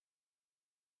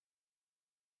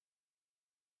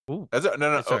Ooh,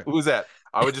 No. sorry. Who's that?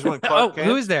 I would just want Oh, Clark Kent.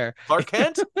 who's there? Clark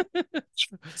Kent? Oh,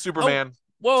 Superman.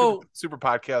 whoa, Super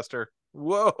podcaster.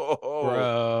 Whoa.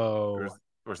 bro.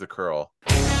 Where's the curl?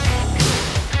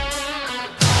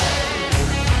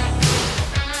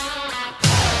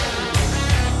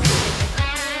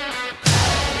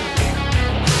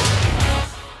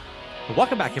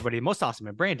 Welcome back, everybody. The most awesome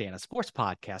and Brandana sports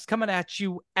podcast coming at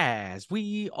you as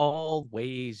we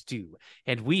always do.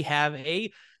 And we have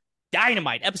a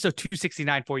dynamite episode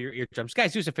 269 for your eardrums.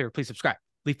 Guys, do us a favor. Please subscribe,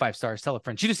 leave 5 stars, tell a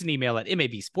friend, shoot us an email at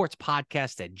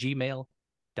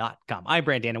mabsportspodcast@gmail.com. I'm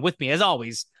Brandana. With me, as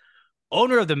always,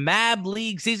 owner of the MAB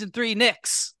League Season 3,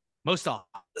 Knicks. Most awesome.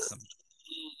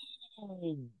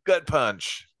 Gut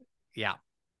punch. Yeah.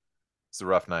 It's a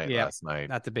rough night last night.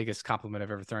 Not the biggest compliment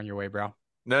I've ever thrown your way, bro.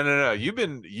 No. I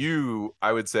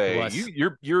would say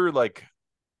you're like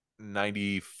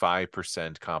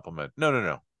 95% compliment.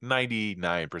 No.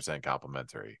 99%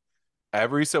 complimentary.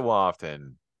 Every so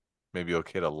often, maybe you'll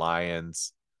hit a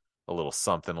Lions, a little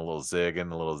something, a little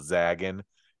zigging, a little zagging.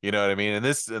 You know what I mean? And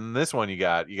this one you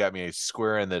got me a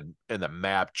square in the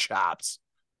map chops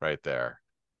right there.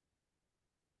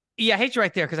 Yeah, I hate you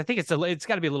right there because I think it's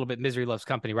got to be a little bit misery loves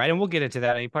company, right? And we'll get into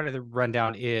that. I mean, part of the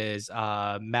rundown is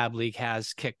MAB League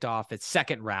has kicked off its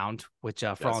second round, which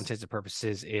for all intents and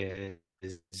purposes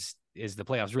is the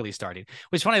playoffs really starting.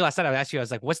 Which funny, last night I asked you, I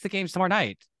was like, "What's the games tomorrow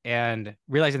night?" And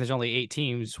realizing there's only 8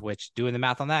 teams, which doing the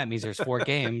math on that means there's 4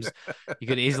 games. You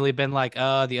could easily have been like,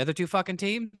 the other 2 fucking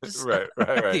teams, right.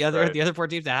 the other 4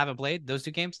 teams that haven't played those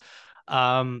 2 games.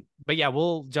 But yeah,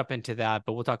 we'll jump into that.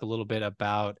 But we'll talk a little bit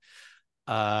about.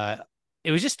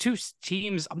 It was just 2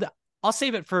 teams. I'll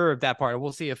save it for that part.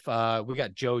 We'll see if we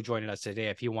got Joe joining us today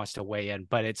if he wants to weigh in.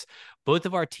 But it's both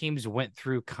of our teams went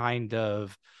through kind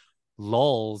of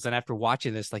lulls, and after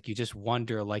watching this, like you just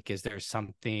wonder, like, is there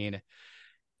something?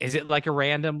 Is it like a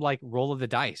random like roll of the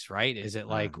dice, right? Is it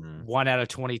like 1 out of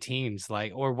 20 teams,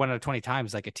 like, or 1 out of 20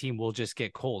 times, like a team will just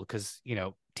get cold because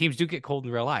teams do get cold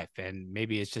in real life, and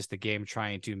maybe it's just the game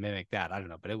trying to mimic that. I don't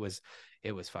know, but it was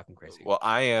fucking crazy. Well,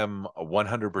 I am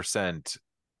 100%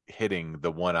 hitting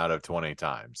the 1 out of 20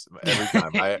 times every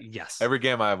time. Yes, every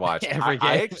game I watch. Every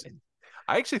game.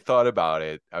 I actually thought about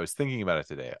it. I was thinking about it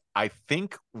today. I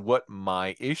think what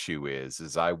my issue is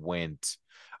I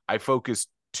focused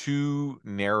too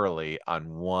narrowly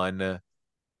on 1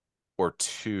 or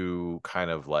 2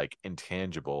 kind of like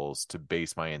intangibles to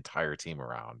base my entire team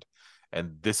around.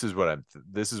 And this is what I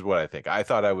think. I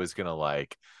thought I was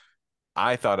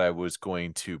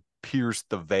going to pierce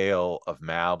the veil of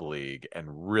MAB League and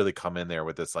really come in there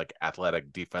with this like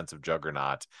athletic defensive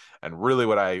juggernaut. And really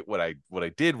what I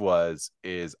did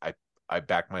is I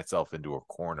backed myself into a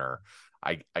corner.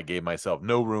 I gave myself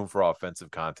no room for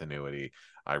offensive continuity.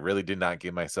 I really did not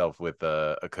give myself with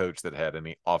a coach that had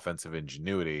any offensive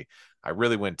ingenuity. I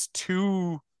really went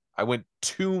too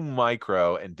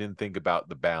micro and didn't think about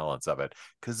the balance of it,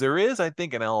 because there is, I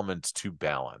think, an element to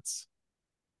balance.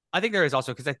 I think there is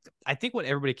also, because I think what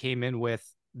everybody came in with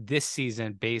this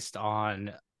season based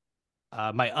on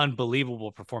my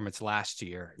unbelievable performance last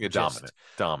year. Dominant.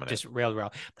 Just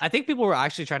rail. I think people were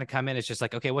actually trying to come in. It's just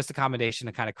like, okay, what's the combination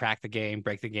to kind of crack the game,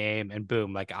 break the game, and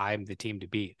boom, like I'm the team to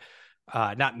beat.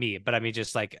 Not me, but I mean,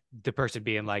 just like the person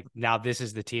being like, now this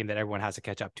is the team that everyone has to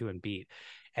catch up to and beat.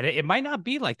 And it might not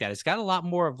be like that. It's got a lot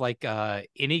more of like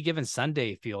any given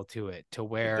Sunday feel to it, to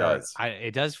where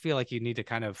it does feel like you need to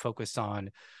kind of focus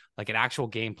on like an actual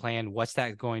game plan. What's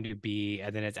that going to be?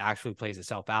 And then it actually plays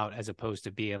itself out, as opposed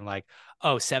to being like,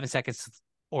 7 seconds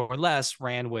or less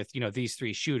ran with, these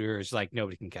 3 shooters, like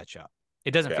nobody can catch up.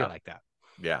 It doesn't feel like that.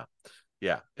 Yeah.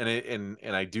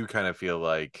 And I do kind of feel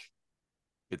like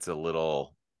it's a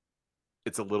little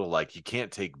like you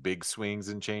can't take big swings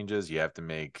and changes. You have to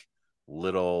make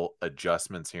little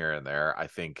adjustments here and there. I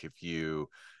think if you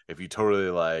totally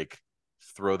like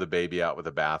throw the baby out with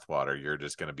the bathwater, you're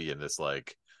just going to be in this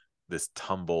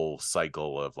tumble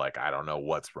cycle of like, I don't know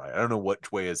what's right. I don't know which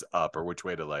way is up or which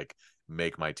way to like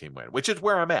make my team win, which is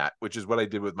where I'm at, which is what I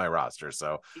did with my roster.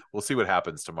 So we'll see what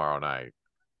happens tomorrow night.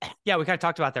 Yeah, we kind of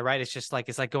talked about that, right? It's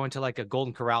like going to like a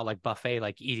Golden Corral like buffet,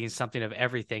 like eating something of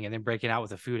everything and then breaking out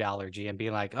with a food allergy and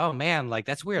being like, oh man, like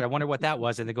that's weird. I wonder what that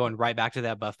was. And then going right back to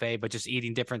that buffet, but just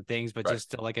eating different things, but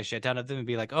just like a shit ton of them, and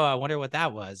be like, oh, I wonder what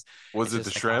that was. Was it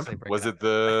the shrimp? Was it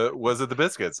the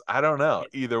biscuits? I don't know.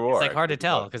 Either or. It's like hard to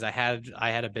tell, because I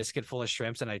had a biscuit full of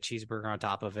shrimps and a cheeseburger on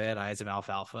top of it. I had some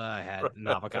alfalfa. I had an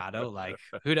avocado. Like,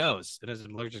 who knows? It is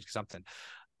allergic to something.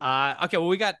 Okay, well,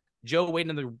 we got Joe waiting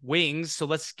in the wings, so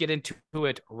let's get into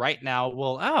it right now.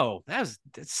 Well,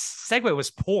 the segue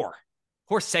was poor.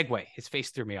 Poor segue. His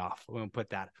face threw me off. We won't put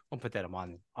that on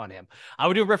him.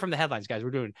 We're doing rip from the headlines, guys. We're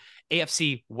doing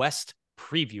AFC West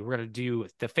preview. We're gonna do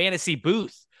the fantasy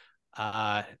booth.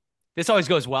 This always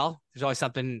goes well. There's always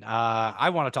something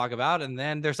I want to talk about, and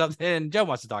then there's something Joe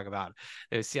wants to talk about.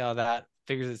 Let's see how that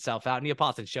figures itself out.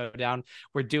 Neapolitan Showdown.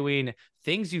 We're doing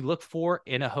things you look for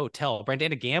in a hotel.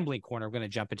 Brandana Gambling Corner. We're going to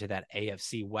jump into that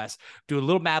AFC West. Do a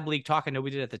little MAB League talk. I know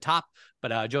we did at the top,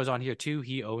 but Joe's on here too.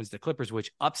 He owns the Clippers,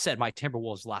 which upset my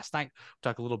Timberwolves last night.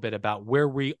 We'll talk a little bit about where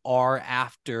we are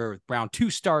after round 2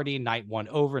 starting, night 1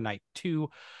 over, night 2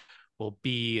 will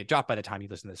be dropped by the time you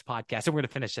listen to this podcast. And we're going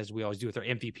to finish, as we always do, with our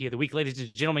MVP of the week. Ladies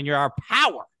and gentlemen, you're our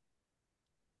power.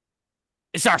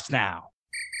 It starts now.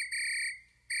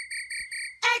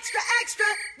 Extra, extra,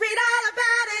 read all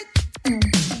about it.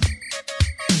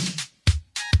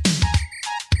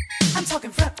 I'm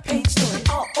talking front page story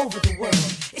all over the world.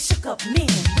 It shook up men,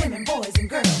 women, boys, and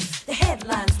girls. The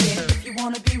headlines read, if you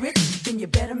want to be rich, then you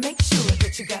better make sure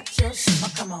that you got your shit.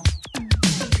 Oh, come on.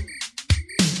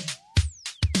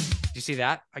 Did you see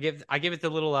that? I give it the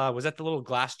little was that the little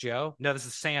glass Joe? No, this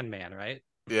is Sandman, right?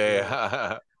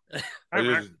 Yeah.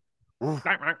 I'm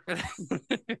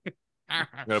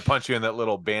gonna punch you in that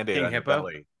little band-aid on your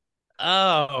belly.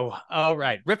 Oh, all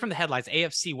right. Rip from the headlines,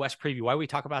 AFC West preview. Why we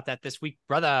talk about that this week,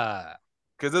 brother?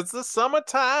 Because it's the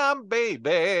summertime,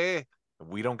 baby.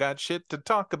 We don't got shit to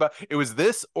talk about. It was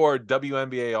this or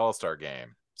WNBA All-Star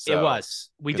Game. So it was.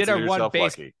 We did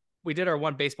our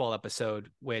one baseball episode,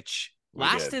 which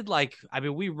lasted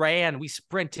we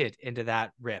sprinted into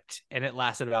that ripped, and it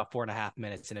lasted about 4.5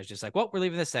 minutes, and it's just like, well, we're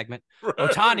leaving this segment. Right.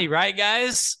 Otani, right,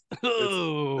 guys?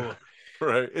 Ooh.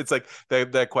 Right. It's like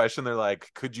that question. They're like,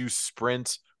 could you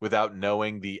sprint without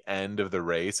knowing the end of the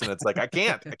race? And it's like, I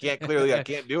can't clearly, I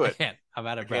can't do it. I'm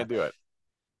out of breath. I can't do it.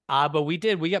 But we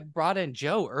got brought in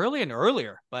Joe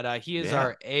earlier, but he is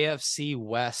our AFC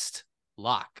West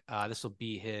lock. This will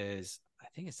be I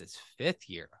think it's his 5th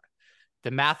year. If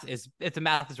the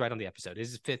math is right on the episode, this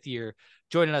is his 5th year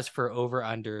joining us for over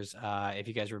unders. If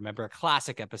you guys remember, a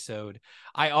classic episode.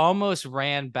 I almost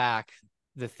ran back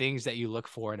the things that you look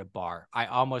for in a bar. I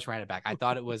almost ran it back. I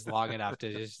thought it was long enough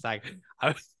to just like,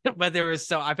 but I felt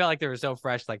like they were so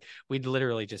fresh. Like we'd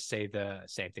literally just say the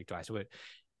same thing twice.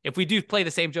 If we do play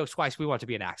the same jokes twice, we want it to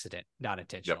be an accident, not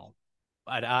intentional.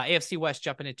 Yep. But AFC West,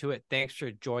 jumping into it. Thanks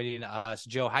for joining us,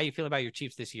 Joe. How you feeling about your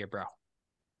Chiefs this year, bro?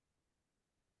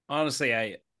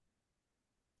 Honestly,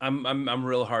 I'm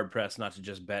real hard pressed not to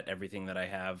just bet everything that I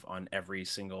have on every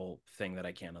single thing that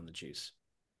I can on the Chiefs.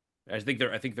 I think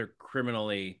they're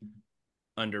criminally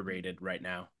underrated right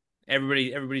now.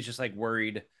 Everybody's just like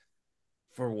worried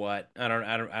for what? I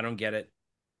don't get it.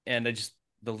 And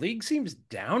the league seems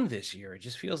down this year. It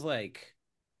just feels like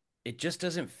it just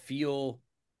doesn't feel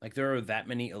like there are that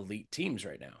many elite teams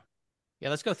right now. Yeah,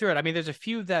 let's go through it. I mean, there's a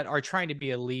few that are trying to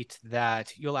be elite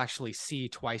that you'll actually see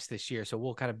twice this year. So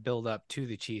we'll kind of build up to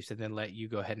the Chiefs and then let you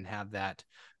go ahead and have that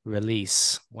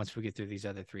release once we get through these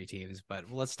other 3 teams.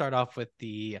 But let's start off with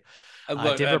the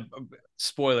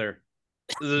spoiler.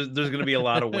 There's going to be a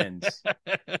lot of wins.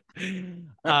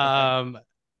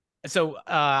 So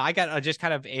I got just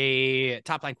kind of a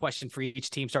top line question for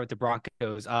each team. Start with the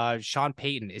Broncos. Sean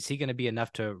Payton, is he going to be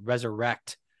enough to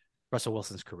resurrect Russell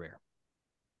Wilson's career?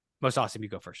 Most awesome, you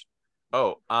go first.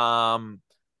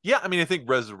 Yeah, I mean, I think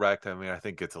resurrect. I mean, I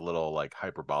think it's a little like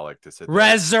hyperbolic to say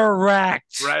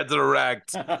resurrect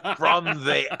from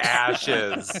the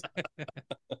ashes.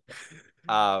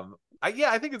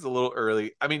 I think it's a little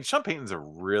early. I mean, Sean Payton's a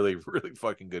really, really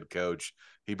fucking good coach.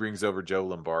 He brings over Joe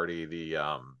Lombardi,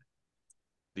 the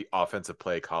offensive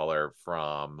play caller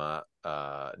from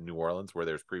New Orleans, where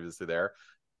there's previously there.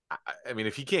 I mean,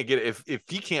 if he can't get it, if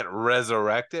he can't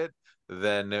resurrect it,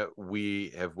 then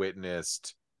we have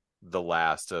witnessed the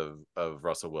last of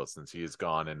Russell Wilson. He has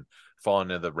gone and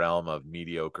fallen into the realm of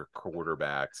mediocre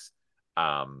quarterbacks.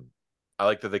 I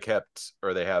like that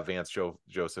they have Vance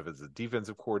Joseph as the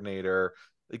defensive coordinator.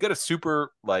 They got a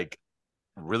super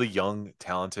really young,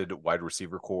 talented wide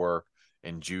receiver core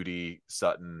in Judy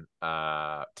Sutton.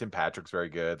 Tim Patrick's very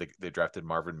good. They drafted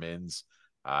Marvin Mims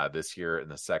this year in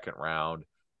the 2nd round.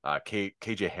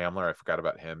 KJ Hamler, I forgot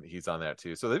about him. He's on that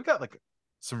too. So they've got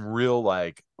some real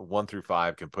 1 through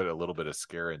 5 can put a little bit of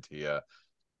scare into you.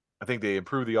 I think they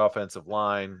improved the offensive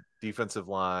line, defense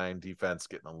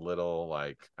getting a little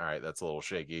all right, that's a little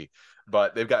shaky,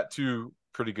 but they've got 2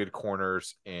 pretty good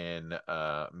corners in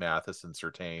Mathis and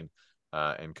Surtain,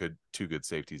 and 2 good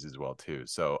safeties as well too.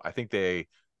 So I think they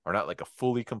are not a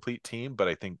fully complete team, but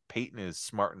I think Peyton is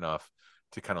smart enough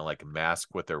to kind of mask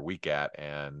what they're weak at.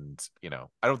 And,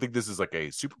 I don't think this is a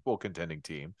Super Bowl contending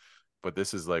team, but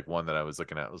this is like one that I was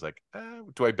looking at. I was like,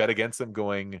 do I bet against them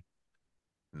going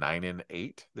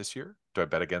 9-8 this year? Do I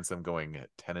bet against them going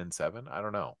 10-7? I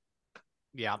don't know.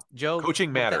 Yeah, Joe.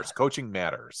 Coaching matters. Coaching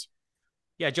matters.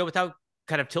 Yeah, Joe, without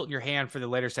kind of tilting your hand for the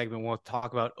later segment, we'll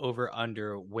talk about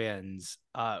over/under wins.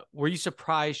 Were you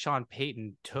surprised Sean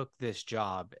Payton took this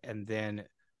job? And then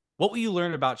what will you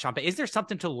learn about Sean Payton? Is there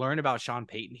something to learn about Sean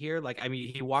Payton here? Like, I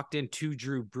mean, he walked in to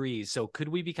Drew Brees. So could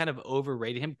we be kind of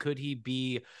overrated him? Could he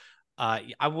be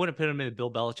I wouldn't put him in the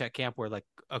Bill Belichick camp where like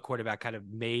a quarterback kind of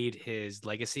made his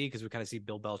legacy, because we kind of see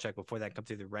Bill Belichick before that come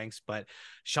through the ranks. But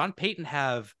Sean Payton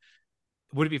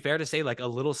would it be fair to say like a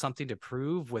little something to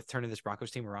prove with turning this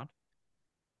Broncos team around?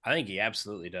 I think he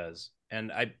absolutely does.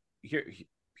 And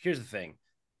here's the thing.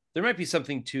 There might be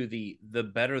something to the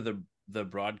better the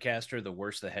broadcaster, the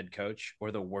worse the head coach,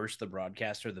 or the worse the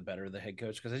broadcaster, the better the head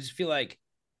coach. Because I just feel like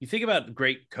you think about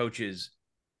great coaches,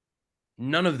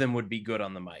 none of them would be good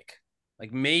on the mic.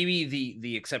 Like maybe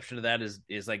the exception to that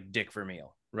is like Dick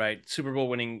Vermeil, right? Super Bowl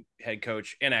winning head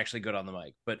coach and actually good on the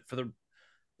mic. But for the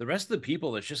rest of the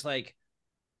people, it's just like,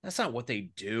 that's not what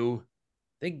they do.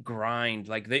 They grind.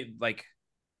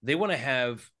 They want to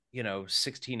have,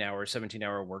 16-hour,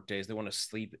 17-hour work days. They want to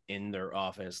sleep in their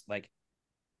office. Like,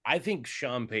 I think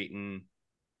Sean Payton,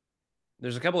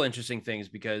 there's a couple interesting things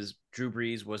because Drew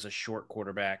Brees was a short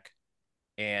quarterback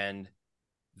and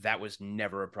that was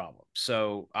never a problem.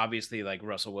 So obviously, like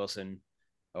Russell Wilson,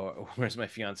 or as my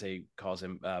fiance calls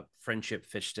him, friendship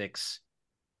fish sticks,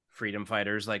 freedom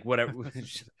fighters, like whatever.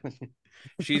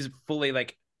 She's fully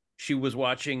like, she was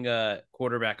watching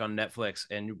quarterback on Netflix,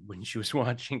 and when she was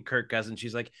watching Kirk Cousins,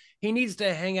 she's like, he needs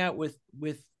to hang out with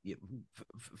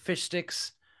fish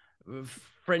sticks,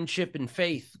 friendship and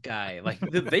faith guy. Like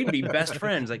they'd be best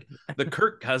friends. Like the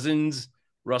Kirk Cousins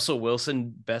Russell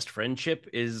Wilson best friendship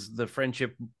is the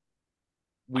friendship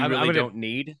we really don't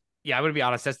need. Yeah, I'm going to be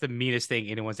honest. That's the meanest thing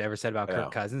anyone's ever said about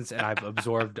Kirk Cousins, and I've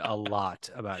absorbed a lot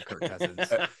about Kirk Cousins.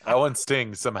 That one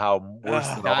stings somehow worse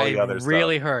than all the other stuff. It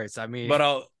really hurts. I mean, but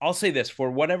I'll say this, for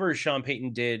whatever Sean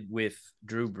Payton did with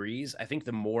Drew Brees, I think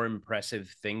the more impressive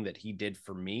thing that he did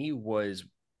for me was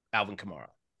Alvin Kamara,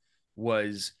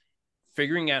 was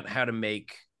figuring out how to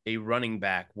make a running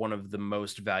back one of the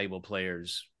most valuable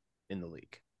players in the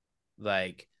league.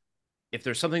 Like, if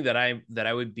there's something that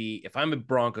I would be, if I'm a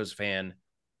Broncos fan,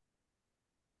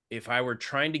 if I were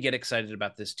trying to get excited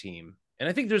about this team, and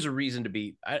I think there's a reason to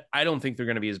be, I don't think they're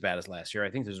going to be as bad as last year. I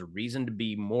think there's a reason to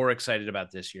be more excited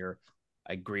about this year.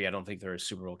 I agree. I don't think they're a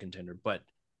Super Bowl contender, but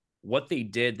what they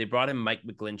did, they brought in Mike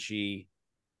McGlinchey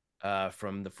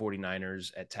from the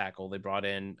 49ers at tackle. They brought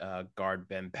in guard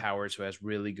Ben Powers, who has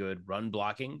really good run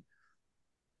blocking.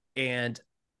 And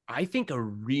I think a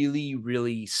really,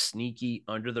 really sneaky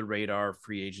under the radar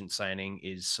free agent signing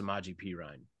is Samaje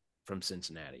Perine from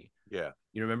Cincinnati. Yeah.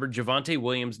 You remember Javonte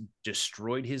Williams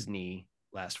destroyed his knee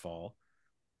last fall,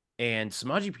 and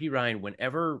Samaje Perine,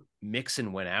 whenever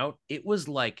Mixon went out, it was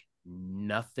like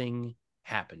nothing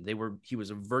happened. He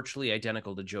was virtually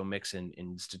identical to Joe Mixon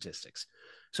in statistics.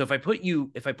 So if I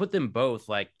put them both,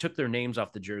 like took their names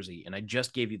off the jersey and I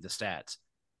just gave you the stats,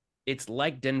 it's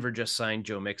like Denver just signed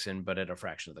Joe Mixon, but at a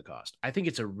fraction of the cost. I think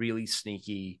it's a really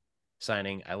sneaky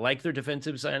signing. I like their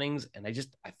defensive signings, and I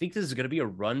think this is going to be a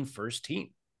run first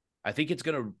team. I think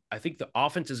the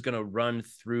offense is going to run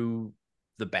through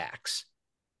the backs.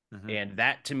 Mm-hmm. And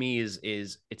that to me is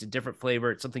it's a different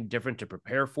flavor. It's something different to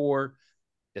prepare for,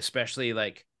 especially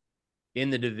like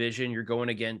in the division. You're going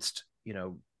against,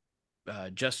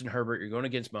 Justin Herbert, you're going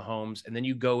against Mahomes, and then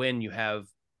you go in, you have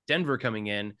Denver coming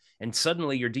in, and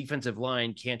suddenly your defensive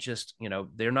line can't just,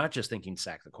 they're not just thinking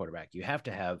sack the quarterback. You have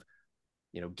to have,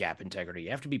 gap integrity.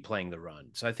 You have to be playing the run.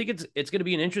 So I think it's going to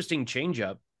be an interesting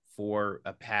changeup for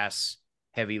a pass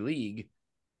heavy league.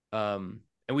 And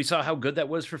we saw how good that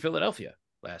was for Philadelphia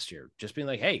last year, just being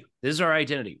like, hey, this is our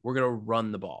identity. We're going to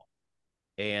run the ball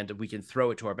and we can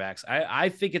throw it to our backs. I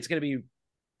think it's going to be,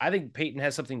 I think Peyton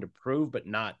has something to prove, but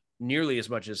not nearly as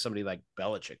much as somebody like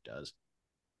Belichick does.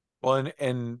 Well,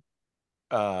 and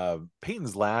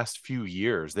Peyton's last few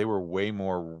years, they were way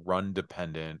more run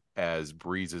dependent as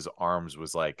Breeze's arms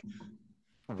was like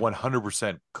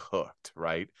 100% cooked,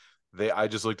 right? I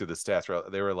just looked at the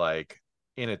stats. They were like,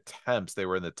 in attempts, they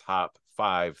were in the top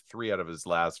 5, 3 out of his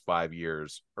last 5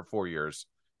 years or 4 years,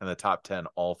 and the top 10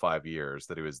 all 5 years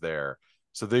that he was there.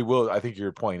 So they will. I think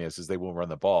your point is they will run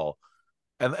the ball,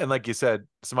 and like you said,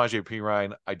 Samaje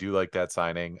Perine, I do like that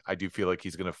signing. I do feel like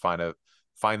he's going to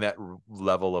find that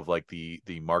level of like the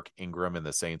Mark Ingram and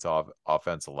the Saints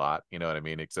offense a lot. You know what I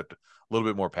mean? Except a little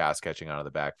bit more pass catching out of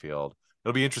the backfield.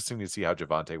 It'll be interesting to see how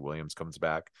Javonte Williams comes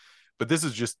back. But this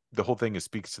is just the whole thing.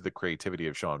 Speaks to the creativity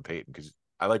of Sean Payton, because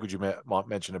I like what you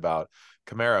mentioned about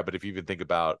Kamara, but if you even think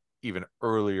about even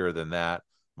earlier than that,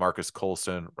 Marcus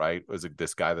Colston, right, was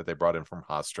this guy that they brought in from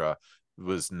Hofstra,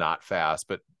 was not fast,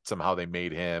 but somehow they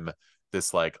made him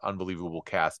this like unbelievable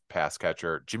pass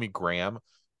catcher. Jimmy Graham,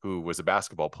 who was a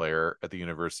basketball player at the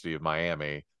University of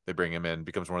Miami, they bring him in,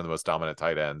 becomes one of the most dominant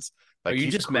tight ends. Like, are you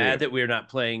he's just creative. mad that we're not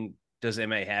playing Does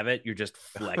MA Have It? You're just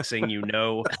flexing,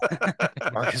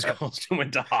 Marcus Colston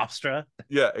went to Hofstra.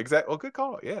 Yeah, exactly. Well, good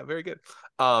call. Yeah, very good.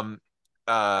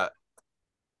 But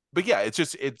yeah, it's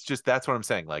just that's what I'm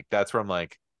saying. Like, that's where I'm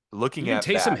like looking Even at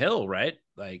Taysom that. Hill, right?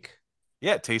 Like,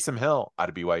 Yeah, Taysom Hill out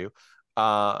of BYU.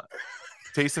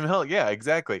 Taysom Hill, yeah,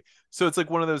 exactly. So it's like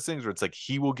one of those things where it's like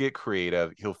he will get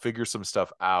creative, he'll figure some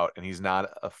stuff out, and he's not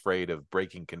afraid of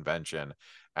breaking convention.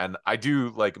 And I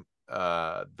do like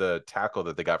the tackle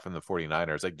that they got from the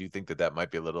 49ers. I do think that might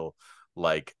be a little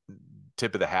like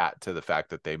tip of the hat to the fact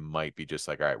that they might be just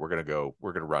like, all right, we're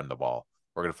gonna run the ball.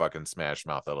 We're gonna fucking smash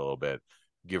mouth it a little bit,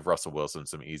 give Russell Wilson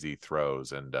some easy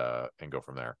throws, and go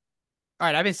from there. All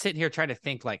right, I've been sitting here trying to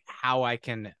think like how I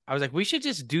was like, we should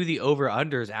just do the over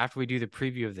unders after we do the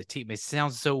preview of the team. It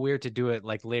sounds so weird to do it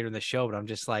like later in the show, but I'm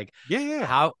just like, yeah.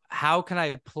 How can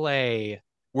I play?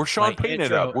 We're Sean Payton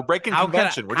it up. We're breaking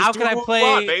convention. We're just doing what we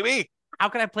want, baby. How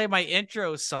can I play my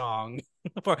intro song?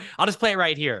 I'll just play it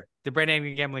right here. The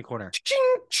Brandon Gambling Corner.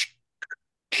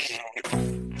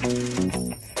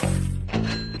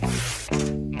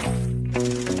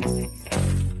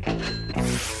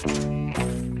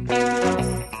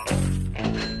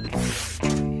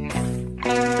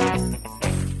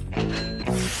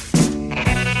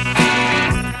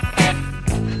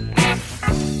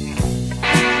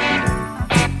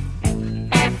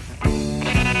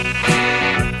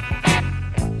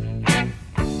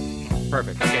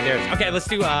 Perfect. Okay, okay, let's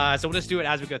do so we'll just do it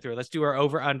as we go through. Let's do our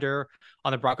over under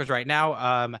on the Broncos right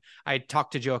now. I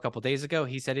talked to Joe a couple days ago.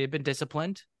 He said he had been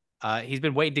disciplined. He's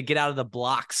been waiting to get out of the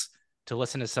blocks to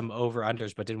listen to some over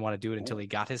unders, but didn't want to do it until he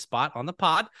got his spot on the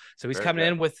pod. So he's coming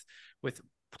in with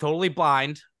totally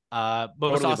blind. Most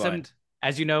totally Awesome, blind.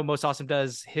 As you know, Most Awesome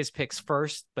does his picks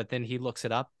first, but then he looks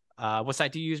it up. What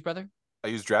site do you use, brother? I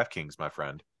use DraftKings, my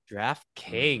friend.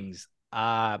 DraftKings.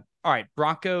 All right,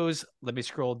 Broncos. Let me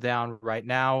scroll down right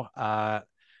now.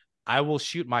 I will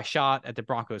shoot my shot at the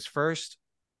Broncos first.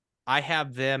 I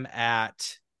have them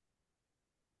at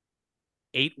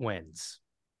 8 wins.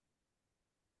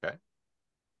 Okay.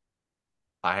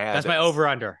 That's my over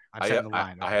under. I'm setting the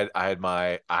line. I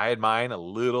had mine a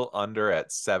little under at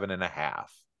 7.5.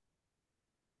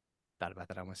 Thought about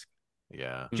that almost.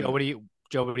 Yeah. Joe, what do you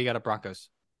got at Broncos?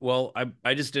 Well,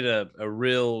 I just did a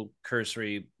real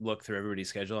cursory look through everybody's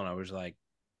schedule, and I was like,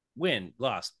 win,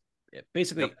 lost.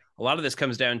 Basically, Yep. A lot of this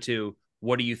comes down to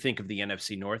what do you think of the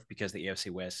NFC North, because the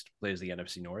AFC West plays the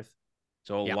NFC North.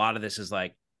 So a lot of this is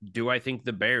like, do I think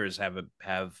the Bears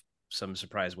have some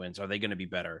surprise wins? Are they going to be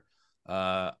better?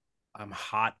 I'm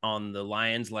hot on the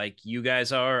Lions like you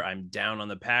guys are. I'm down on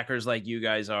the Packers like you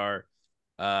guys are.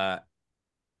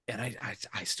 And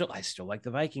I still like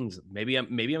the Vikings. Maybe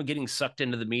I'm getting sucked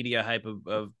into the media hype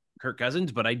of Kirk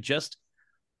Cousins, but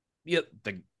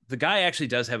the guy actually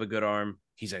does have a good arm.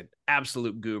 He's an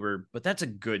absolute goober, but that's a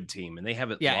good team, and they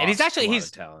haven't. Yeah, and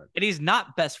he's talent, and he's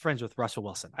not best friends with Russell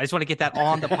Wilson. I just want to get that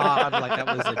on the pod, like that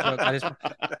was a joke. I just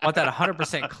want that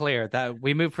 100% clear. That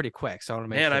we move pretty quick, so I want to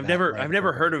make sure. I've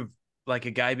never heard of like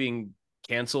a guy being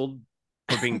canceled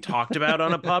or being talked about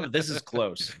on a pod, but this is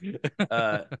close.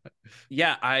 I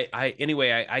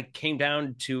came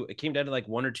down to like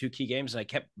 1 or 2 key games, and I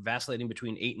kept vacillating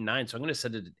between 8 and 9. So I'm going to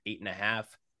set it at 8.5.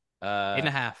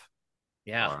 8.5.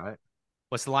 Yeah. All right.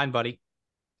 What's the line, buddy?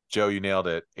 Joe, you nailed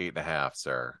it. 8.5,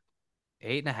 sir.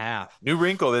 8.5. New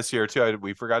wrinkle this year too.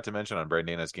 We forgot to mention on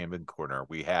Brandana's Gambling Corner,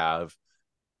 we have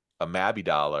a MAB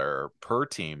dollar per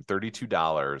team,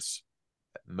 $32.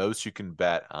 Most you can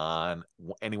bet on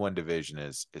any one division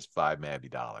is 5 MAB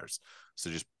dollars. So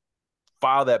just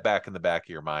file that back in the back of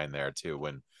your mind there too,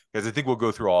 because I think we'll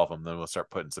go through all of them, then we'll start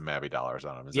putting some MAB dollars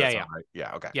on them. Is that right?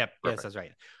 Yeah. Okay. Yep. Yes, that's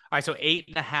right. All right. So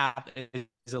 8.5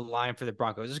 is a line for the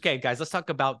Broncos. Okay, guys, let's talk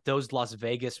about those Las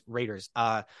Vegas Raiders.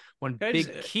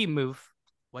 Key move.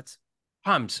 What's?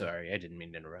 I'm sorry, I didn't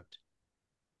mean to interrupt.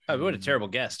 Oh, what a terrible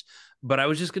guest. But I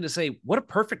was just going to say, what a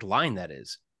perfect line that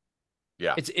is.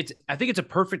 Yeah. I think it's a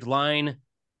perfect line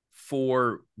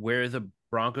for where the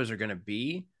Broncos are going to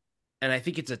be. And I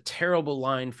think it's a terrible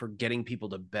line for getting people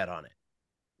to bet on it.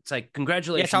 It's like,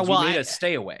 congratulations, you made us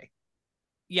stay away.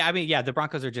 Yeah, I mean, yeah, the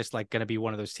Broncos are just like going to be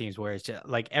one of those teams where it's just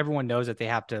like everyone knows that they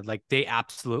have to like they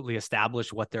absolutely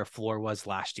establish what their floor was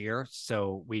last year,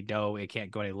 so we know it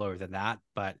can't go any lower than that.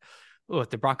 But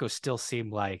the Broncos still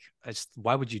seem like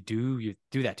why would you do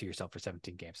that to yourself for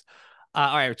 17 games?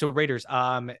 All right, so Raiders,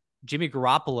 Jimmy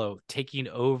Garoppolo taking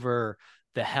over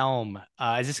the helm.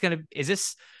 Is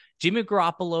this Jimmy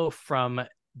Garoppolo from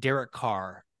Derek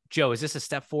Carr? Joe, is this a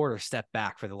step forward or step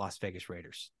back for the Las Vegas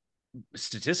Raiders?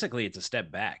 Statistically, it's a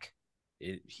step back.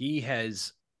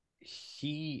 His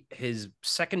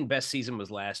second best season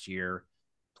was last year,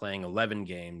 playing 11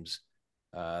 games,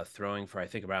 throwing for I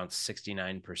think around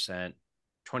 69%,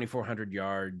 2,400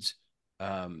 yards.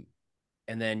 And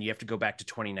then you have to go back to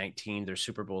 2019, their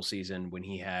Super Bowl season, when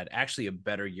he had actually a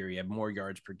better year. He had more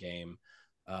yards per game,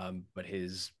 but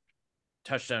his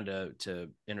touchdown to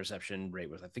interception rate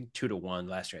was I think 2-1.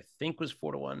 Last year I think was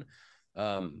 4-1.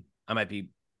 I might be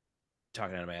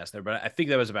talking out of my ass there, but I think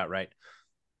that was about right.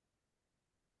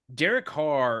 Derek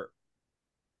Carr,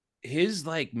 his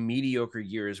like mediocre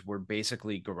years were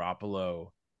basically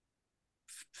Garoppolo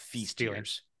feast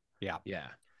years. Yeah.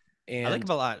 And I like him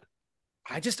a lot.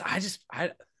 I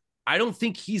don't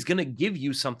think he's gonna give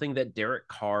you something that Derek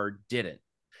Carr didn't.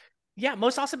 Yeah,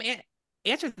 most awesome.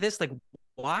 Answer this, like,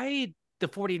 why the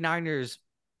 49ers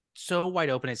so wide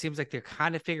open? It seems like they're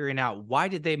kind of figuring out why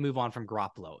did they move on from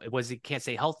Garoppolo? Can't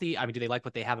say healthy. I mean, do they like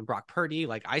what they have in Brock Purdy?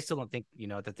 Like, I still don't think,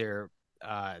 that they're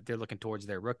looking towards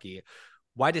their rookie.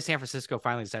 Why did San Francisco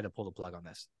finally decide to pull the plug on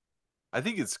this? I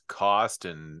think it's cost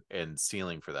and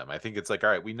ceiling for them. I think it's like, all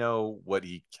right, we know what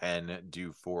he can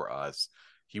do for us.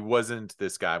 He wasn't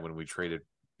this guy when we traded,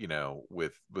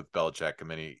 with Belichick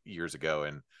many years ago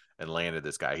and landed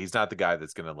this guy. He's not the guy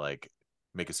that's going to like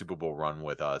make a Super Bowl run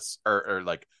with us or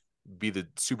like be the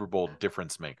Super Bowl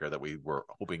difference maker that we were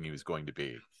hoping he was going to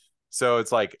be. So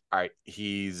it's like, all right,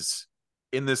 he's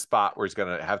in this spot where he's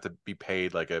going to have to be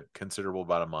paid like a considerable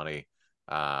amount of money.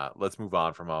 Let's move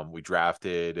on from him. We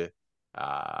drafted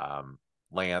Trey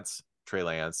Lance.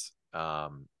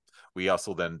 We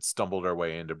also then stumbled our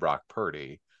way into Brock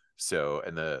Purdy. So,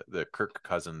 and the Kirk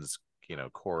Cousins,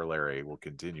 corollary will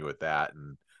continue with that,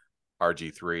 and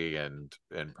RG3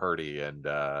 and Purdy and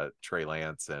Trey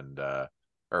Lance and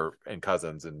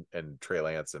Cousins and Trey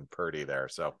Lance and Purdy there.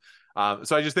 So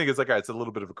so I just think it's like, it's a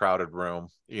little bit of a crowded room.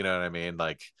 You know what I mean?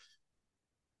 Like,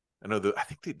 I know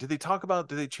did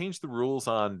they change the rules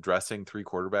on dressing 3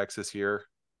 quarterbacks this year?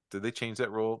 Did they change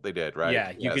that rule? They did, right?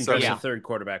 Yeah, you can dress a third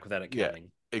quarterback without it counting.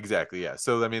 Yeah, exactly. Yeah.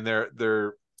 So I mean,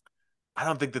 they're I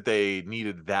don't think that they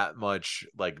needed that much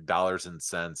like dollars and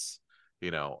cents,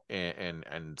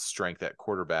 and strength at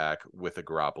quarterback with a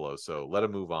Garoppolo. So let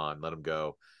him move on, let him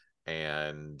go.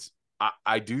 And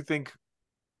I do think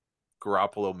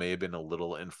Garoppolo may have been a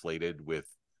little inflated with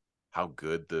how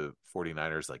good the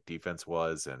 49ers like defense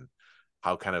was and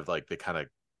how kind of like they kind of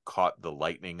caught the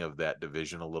lightning of that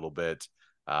division a little bit,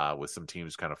 with some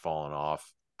teams kind of falling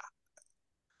off.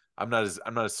 I'm not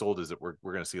as sold as that we're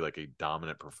going to see like a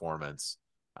dominant performance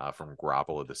from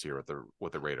Garoppolo this year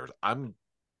with the Raiders. I'm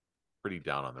pretty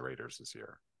down on the Raiders this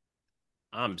year.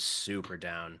 I'm super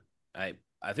down. I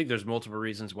think there's multiple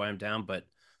reasons why I'm down, but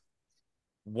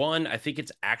one, I think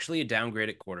it's actually a downgrade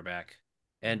at quarterback,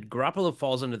 and Garoppolo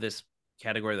falls into this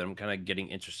category that I'm kind of getting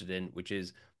interested in, which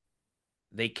is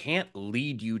they can't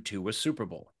lead you to a Super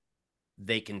Bowl.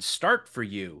 They can start for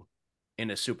you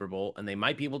in a Super Bowl, and they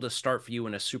might be able to start for you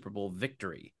in a Super Bowl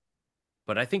victory.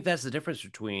 But I think that's the difference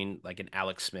between like an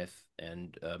Alex Smith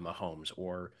and Mahomes,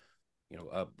 or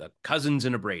a Cousins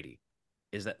and a Brady,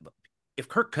 is that if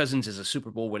Kirk Cousins is a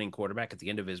Super Bowl winning quarterback at the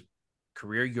end of his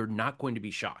career, you're not going to be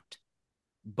shocked.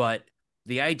 But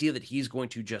the idea that he's going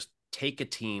to just take a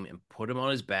team and put him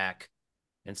on his back,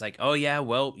 and it's like, oh yeah,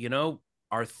 well,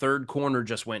 our third corner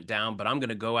just went down, but I'm going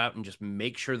to go out and just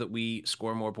make sure that we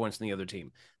score more points than the other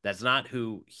team. That's not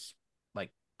who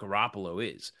like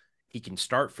Garoppolo is. He can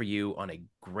start for you on a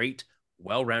great,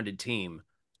 well-rounded team,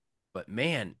 but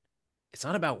man, it's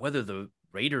not about whether the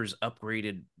Raiders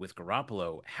upgraded with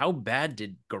Garoppolo. How bad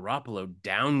did Garoppolo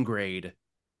downgrade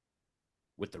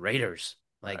with the Raiders?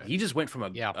 Like, right. He just went from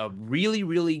a really,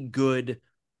 really good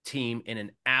team in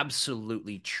an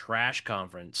absolutely trash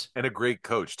conference, and a great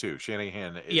coach too.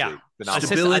 Shanahan is a phenomenal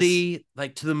stability,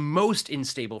 like to the most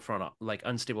unstable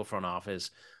front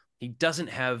office. He doesn't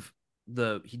have a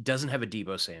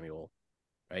Deebo Samuel,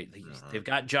 right? They've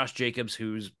got Josh Jacobs,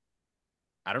 who's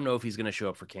I don't know if he's going to show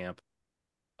up for camp.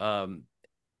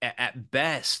 At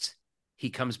best, he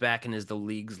comes back and is the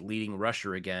league's leading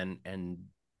rusher again, and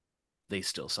they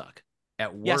still suck.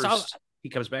 At worst, he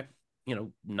comes back,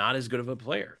 not as good of a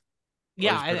player.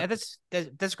 Yeah, and that's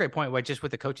a great point. Like just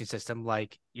with the coaching system,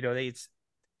 like it's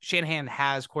Shanahan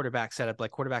has quarterbacks set up,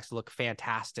 like quarterbacks look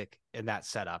fantastic in that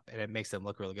setup, and it makes them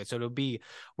look really good. So we're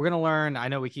gonna learn. I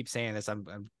know we keep saying this.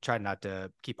 I'm trying not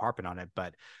to keep harping on it,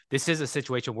 but this is a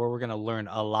situation where we're gonna learn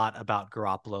a lot about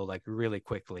Garoppolo like really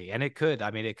quickly, and it could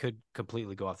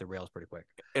completely go off the rails pretty quick.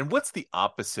 And what's the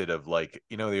opposite of like,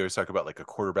 they always talk about like a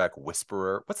quarterback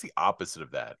whisperer. What's the opposite of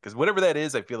that? Because whatever that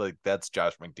is, I feel like that's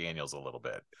Josh McDaniels a little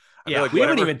bit. I feel like we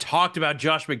haven't even talked about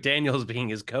Josh McDaniels being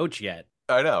his coach yet.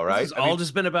 I know, right? This has all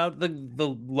just been about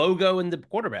the logo and the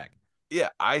quarterback. Yeah,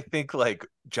 I think like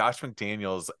Josh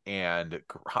McDaniels and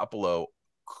Garoppolo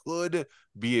could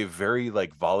be a very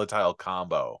like volatile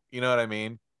combo. You know what I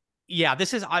mean? Yeah,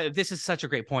 this is such a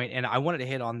great point, and I wanted to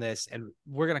hit on this, and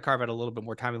we're gonna carve out a little bit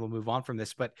more time, and we'll move on from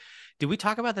this. But did we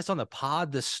talk about this on the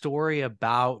pod? The story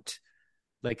about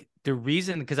like the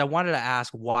reason, because I wanted to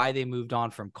ask why they moved on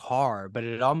from Carr, but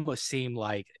it almost seemed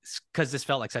like because this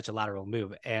felt like such a lateral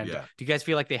move. And do you guys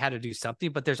feel like they had to do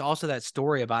something? But there's also that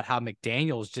story about how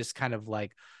McDaniels just kind of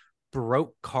like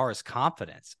broke Carr's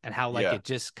confidence and how like it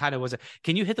just kind of was.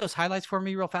 Can you hit those highlights for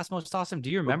me real fast, Most Awesome?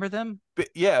 Do you remember them? But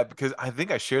yeah, because I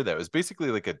think I shared that. It was basically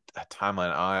like a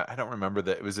timeline. I don't remember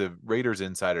that. It was a Raiders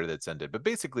insider that sent it, but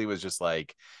basically it was just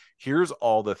like, here's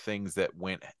all the things that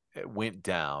went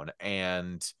down,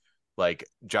 and like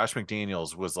Josh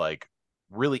McDaniels was like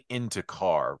really into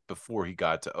Carr before he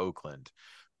got to Oakland.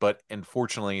 But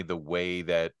unfortunately, the way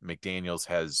that McDaniels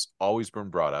has always been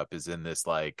brought up is in this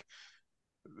like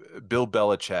Bill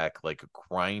Belichick, like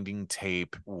grinding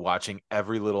tape, watching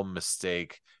every little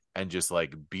mistake and just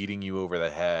like beating you over the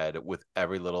head with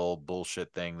every little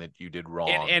bullshit thing that you did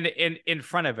wrong. And in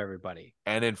front of everybody.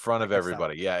 And in front of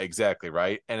everybody. Yeah, exactly.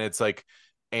 Right. And it's like,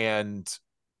 and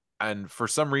for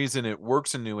some reason it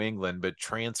works in New England, but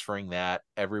transferring that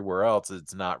everywhere else,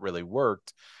 it's not really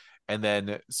worked. And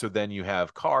then you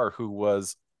have Carr, who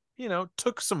was,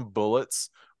 took some bullets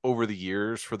over the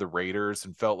years for the Raiders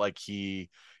and felt like he,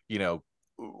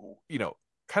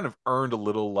 kind of earned a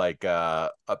little like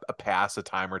a pass a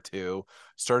time or two,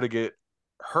 started to get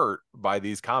hurt by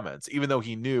these comments, even though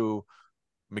he knew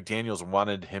McDaniels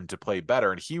wanted him to play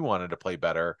better and he wanted to play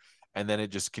better. And then it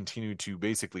just continued to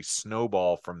basically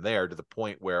snowball from there to the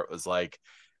point where it was like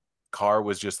Carr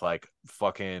was just like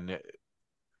fucking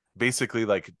basically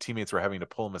like teammates were having to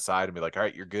pull him aside and be like, all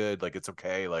right, you're good. Like, it's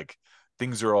okay. Like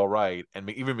things are all right. And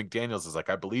even McDaniels is like,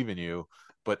 I believe in you,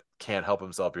 but can't help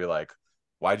himself. You're like,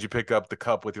 why'd you pick up the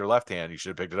cup with your left hand? You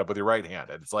should have picked it up with your right hand.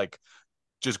 And it's like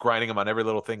just grinding him on every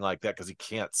little thing like that because he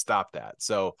can't stop that.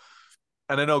 So,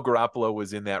 and I know Garoppolo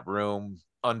was in that room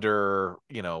under,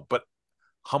 but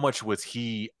how much was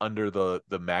he under the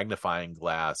magnifying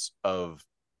glass of,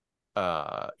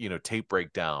 tape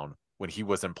breakdown when he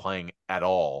wasn't playing at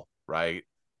all, right?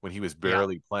 When he was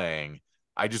barely playing.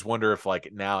 I just wonder if like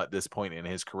now at this point in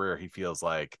his career, he feels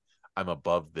like I'm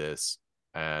above this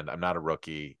and I'm not a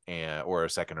rookie or a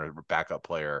second or backup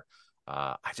player.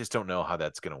 I just don't know how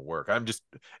that's going to work.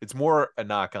 It's more a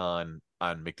knock on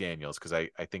McDaniels because I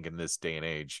think in this day and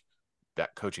age,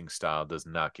 that coaching style does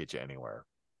not get you anywhere.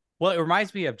 Well, it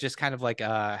reminds me of just kind of like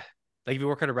if you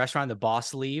work at a restaurant, the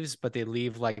boss leaves, but they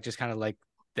leave like just kind of like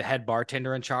the head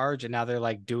bartender in charge, and now they're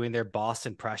like doing their boss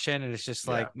impression, and it's just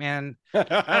like, man,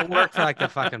 I work for like the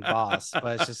fucking boss,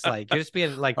 but it's just like you're just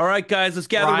being like, all right, guys, let's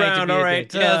gather around. All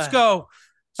right, let's go.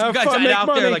 So you guys out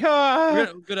money. there like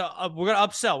we're gonna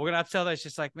upsell. We're gonna upsell. That's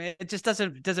just like, man, it just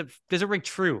doesn't ring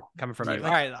true coming from you. Like,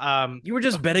 all right, you were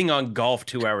just betting on golf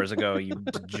 2 hours ago, you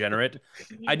degenerate.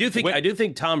 I do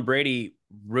think Tom Brady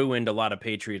ruined a lot of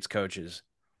Patriots coaches.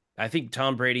 I think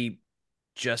Tom Brady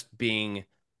just being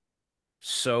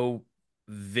so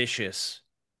vicious,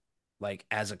 like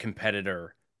as a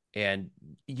competitor, and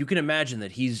you can imagine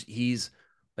that he's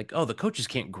like, oh, the coaches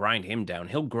can't grind him down;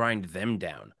 he'll grind them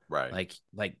down. Right.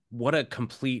 Like what a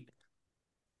complete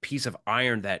piece of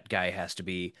iron that guy has to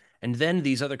be. And then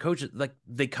these other coaches, like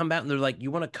they come out and they're like,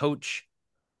 you want to coach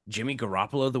Jimmy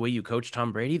Garoppolo the way you coach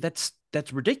Tom Brady? That's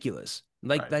ridiculous.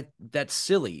 Like that's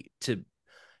silly to.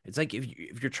 It's like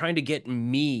if you're trying to get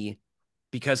me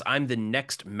because I'm the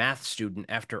next math student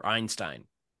after Einstein,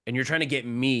 and you're trying to get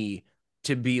me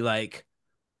to be like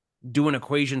doing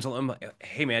equations. I'm like,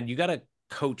 hey man, you got to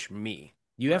coach me.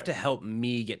 You have to help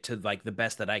me get to like the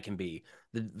best that I can be.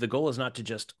 The goal is not to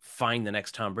just find the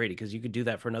next Tom Brady, because you could do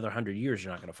that for another 100 years.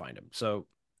 You're not going to find him. So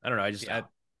I don't know.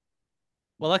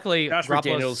 Well, luckily, Josh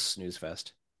McDaniels snooze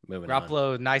fest.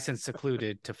 Garoppolo nice and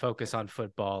secluded to focus on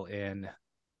football in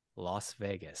Las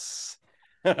Vegas.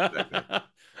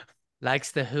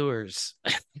 likes the hooers.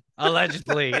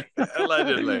 Allegedly.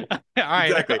 Allegedly. All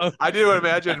right. Exactly. I do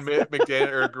imagine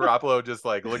McDaniel or Garoppolo just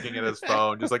like looking at his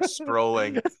phone, just like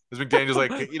scrolling. As McDaniel's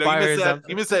like,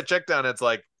 you missed that check down. It's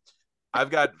like, I've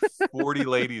got 40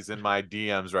 ladies in my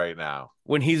DMs right now.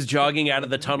 When he's jogging out of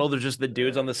the tunnel, there's just the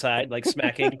dudes on the side, like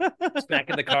smacking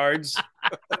the cards.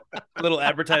 Little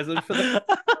advertisement for them.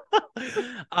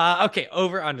 Okay,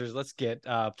 over unders. Let's get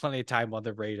plenty of time on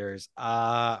the Raiders.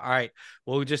 All right,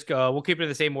 we'll keep it in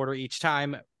the same order each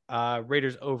time.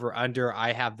 Raiders over under.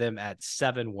 I have them at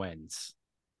 7 wins.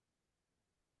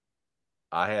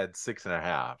 I had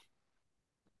 6.5.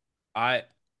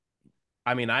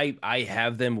 I mean, I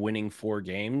have them winning 4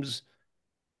 games.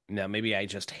 Now, maybe I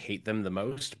just hate them the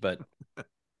most, but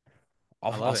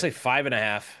I'll say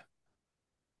 5.5.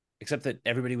 Except that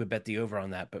everybody would bet the over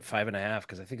on that, but 5.5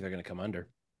 because I think they're going to come under.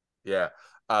 Yeah.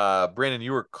 Brandon,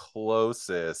 you were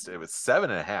closest. It was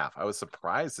 7.5. I was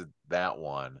surprised at that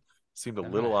one. Seemed a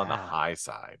little on the high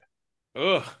side.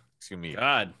 Ugh. Excuse me.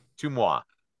 God. Two moi.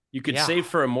 You could save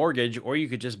for a mortgage, or you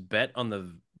could just bet on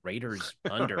the Raiders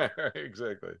under.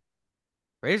 Exactly.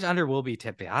 Raiders under will be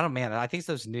tipping. I think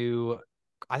those new.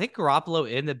 I think Garoppolo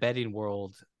in the betting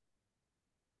world.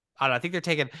 I don't know. I think they're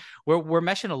taking. We're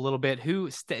meshing a little bit.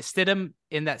 Stidham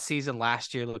in that season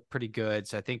last year looked pretty good.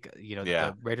 So I think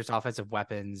the Raiders' offensive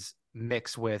weapons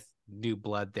mixed with new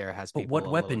blood there has people. But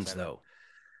what weapons though?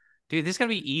 Dude, this is gonna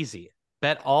be easy.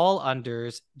 Bet all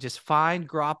unders. Just find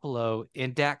Garoppolo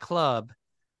in that club.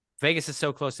 Vegas is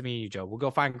so close to me and you, Joe. We'll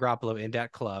go find Garoppolo in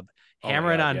that club.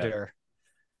 Hammer it under. Yeah.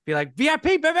 Be like,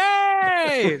 VIP,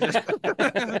 baby!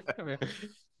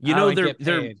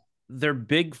 Their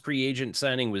big free agent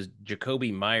signing was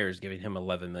Jacoby Myers, giving him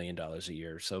 $11 million a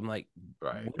year. So I'm like,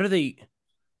 right.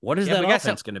 What is that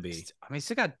offense going to be? I mean,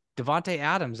 still got Devontae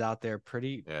Adams out there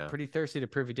pretty thirsty to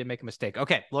prove he did make a mistake.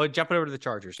 Okay, Lloyd, jumping over to the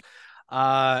Chargers.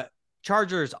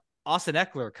 Chargers, Austin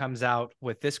Eckler comes out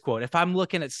with this quote. If I'm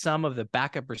looking at some of the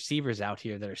backup receivers out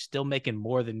here that are still making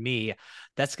more than me,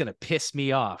 that's going to piss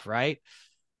me off, right?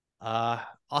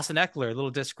 Austin Eckler, a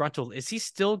little disgruntled. Is he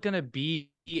still going to be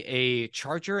a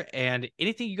Charger? And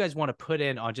anything you guys want to put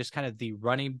in on just kind of the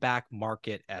running back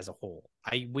market as a whole?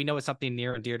 We know it's something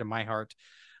near and dear to my heart.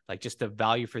 Like, just the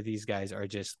value for these guys are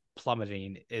just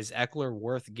plummeting. Is Eckler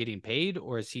worth getting paid,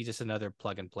 or is he just another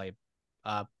plug and play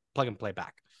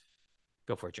back?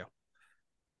 Go for it, Joe.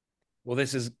 Well,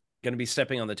 this is going to be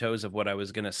stepping on the toes of what I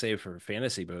was going to say for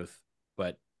fantasy booth,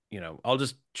 but I'll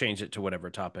just change it to whatever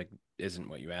topic isn't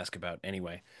what you ask about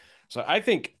anyway. So I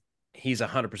think he's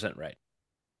 100% right.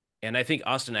 And I think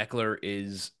Austin Eckler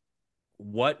is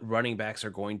what running backs are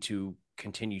going to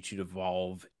continue to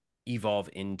evolve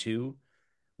into,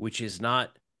 which is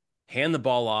not hand the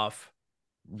ball off,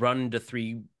 run into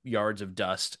 3 yards of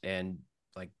dust and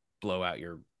like blow out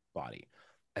your body.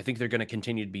 I think they're going to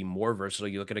continue to be more versatile.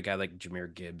 You look at a guy like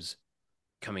Jahmyr Gibbs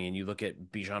coming in, you look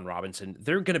at Bijan Robinson,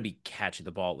 they're going to be catching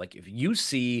the ball. Like, if you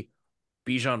see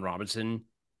Bijan Robinson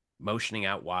motioning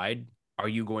out wide, are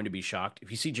you going to be shocked? If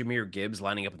you see Jahmyr Gibbs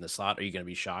lining up in the slot, are you going to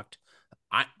be shocked?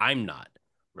 I'm not.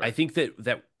 Right. I think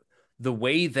that the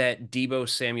way that Deebo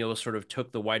Samuel sort of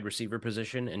took the wide receiver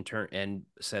position and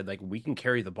said, like, we can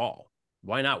carry the ball.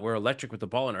 Why not? We're electric with the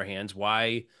ball in our hands.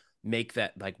 Why make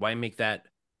that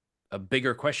a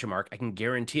bigger question mark? I can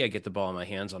guarantee I get the ball in my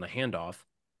hands on a handoff.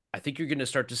 I think you're going to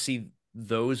start to see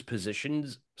those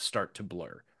positions start to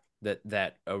blur.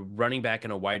 That a running back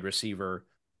and a wide receiver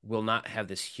will not have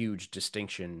this huge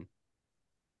distinction.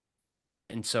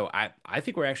 And so I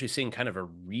think we're actually seeing kind of a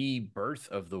rebirth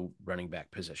of the running back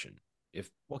position.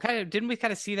 Didn't we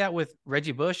kind of see that with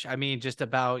Reggie Bush? I mean, just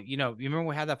about, you remember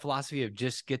we had that philosophy of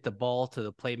just get the ball to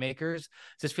the playmakers. Does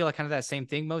this feel like kind of that same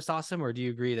thing, most awesome? Or do you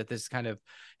agree that this is kind of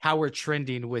how we're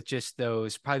trending with just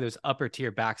those upper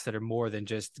tier backs that are more than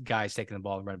just guys taking the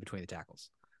ball and running between the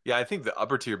tackles? Yeah, I think the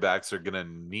upper tier backs are going to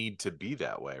need to be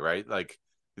that way, right? Like,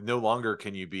 no longer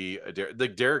can you be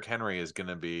like Derrick Henry is going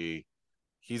to be,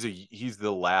 he's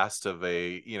the last of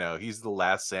he's the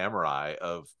last samurai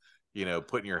of,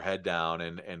 putting your head down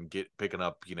and picking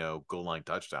up, goal line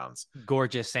touchdowns.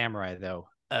 Gorgeous samurai, though.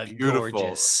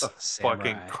 Beautiful,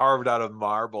 fucking carved out of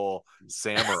marble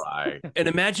samurai. And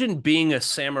imagine being a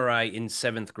samurai in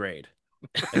 7th grade.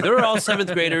 And they're all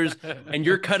 7th graders, and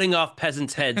you're cutting off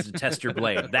peasants' heads to test your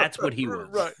blade. That's what he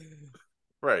was.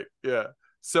 Right. Yeah.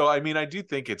 So, I mean, I do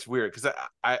think it's weird because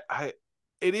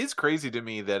it is crazy to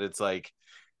me that it's like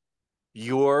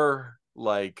your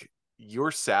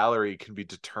salary can be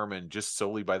determined just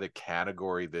solely by the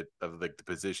category of like the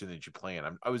position that you play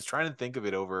in. I was trying to think of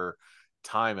it over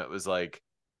time. It was like,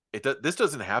 this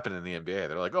doesn't happen in the NBA.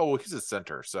 They're like, oh, well, he's a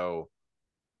center, so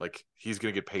Like he's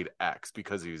going to get paid X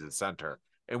because he's a center.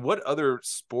 And what other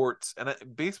sports, and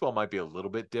baseball might be a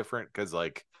little bit different because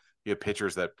like you have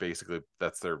pitchers that basically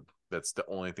that's the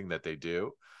only thing that they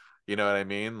do. You know what I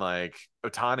mean? Like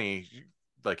Ohtani,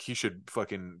 like he should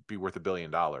fucking be worth $1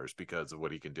 billion because of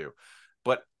what he can do.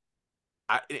 But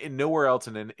in nowhere else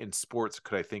in sports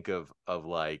could I think of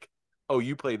like, oh,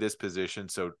 you play this position,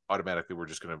 so automatically we're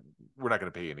not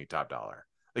gonna pay you any top dollar.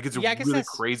 Like it's a Yeah, I guess really that's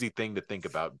crazy thing to think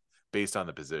about based on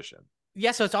the position.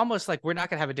 yeah. So it's almost like we're not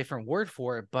gonna have a different word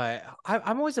for it, but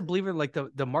I'm always a believer like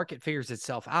the market figures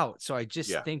itself out. So I just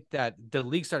Yeah. think that the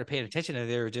league started paying attention and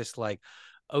they were just like,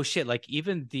 oh shit, like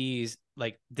even these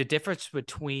like the difference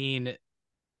between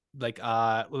like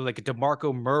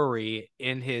DeMarco Murray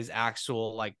in his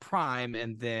actual like prime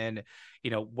and then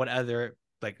what other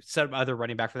like some other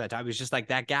running back for that time. It was just like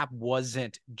that gap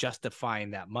wasn't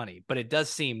justifying that money. But it does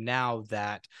seem now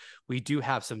that we do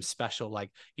have some special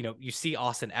like you see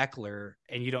Austin Eckler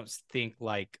and you don't think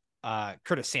like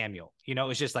Curtis Samuel.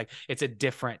 It's just like it's a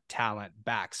different talent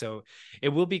back. So it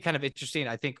will be kind of interesting.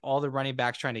 I think all the running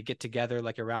backs trying to get together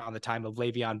like around the time of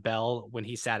Le'Veon Bell when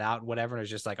he sat out, whatever, and it was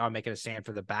just like, oh, I'm making a stand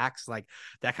for the backs. Like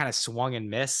that kind of swung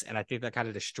and miss. And I think that kind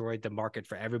of destroyed the market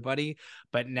for everybody.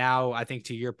 But now I think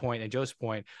to your point and Joe's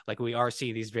point, like we are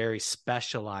seeing these very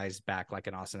specialized back like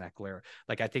an Austin Eckler.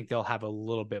 Like I think they'll have a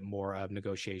little bit more of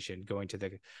negotiation going to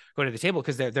the table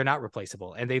because they're not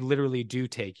replaceable. And they literally do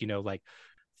take, like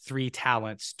 3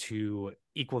 talents to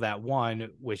equal that one,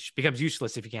 which becomes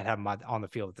useless if you can't have them on the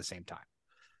field at the same time.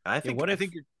 And I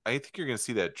think you're going to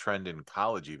see that trend in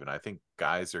college. Even I think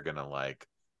guys are going to like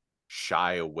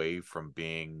shy away from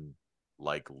being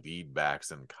like lead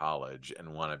backs in college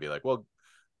and want to be like, well,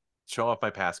 show off my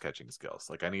pass catching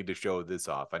skills. Like I need to show this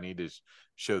off. I need to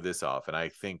show this off. And I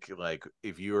think like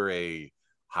if you're a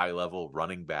high level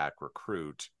running back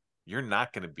recruit, you're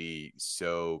not going to be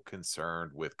so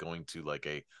concerned with going to like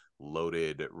a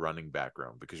loaded running back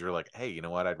room because you're like, hey, you know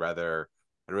what? I'd rather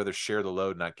share the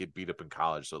load, not get beat up in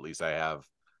college. So at least I have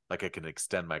like I can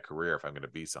extend my career if I'm going to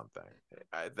be something.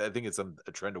 I think it's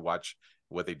a trend to watch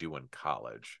what they do in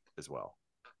college as well.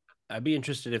 I'd be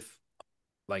interested if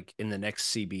like in the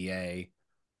next CBA,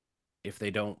 if they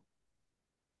don't,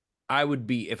 I would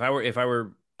be if I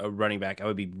were a running back, I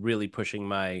would be really pushing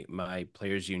my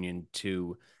players union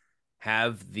to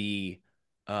have the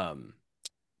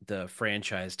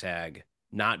franchise tag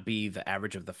not be the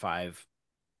average of the 5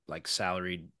 like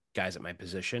salaried guys at my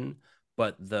position,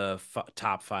 but the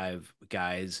top 5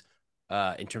 guys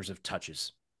in terms of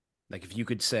touches. Like if you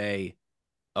could say,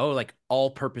 oh, like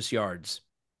all-purpose yards.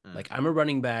 Like I'm a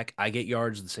running back, I get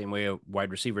yards the same way a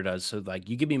wide receiver does. So like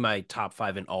you give me my top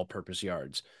 5 in all-purpose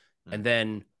yards, and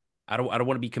then I don't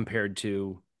want to be compared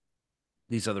to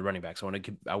these other running backs.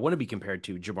 I want to be compared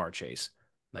to Jamar Chase.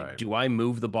 Like, right. Do I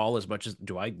move the ball as much as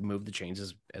do I move the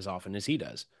chains as often as he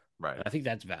does? Right. And I think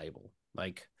that's valuable.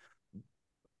 Like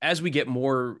as we get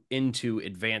more into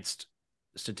advanced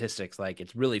statistics, like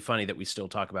it's really funny that we still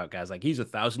talk about guys like he's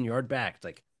 1,000-yard back. It's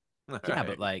like, yeah, right.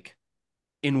 But like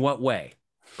in what way?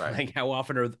 Right. Like how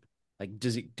often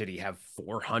did he have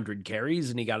 400 carries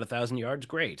and he got 1,000 yards?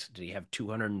 Great. Did he have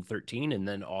 213 and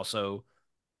then also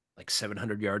like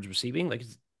 700 yards receiving? Like,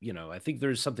 I think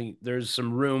there's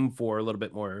some room for a little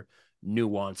bit more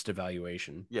nuanced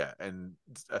evaluation. Yeah. And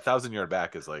 1,000-yard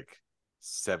back is like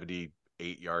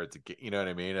 78 yards. You know what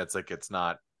I mean? It's like, it's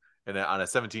not, and on a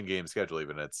 17 game schedule,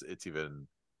 even it's even,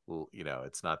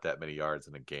 it's not that many yards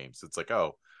in a game. So it's like,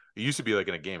 oh, it used to be like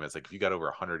in a game, it's like if you got over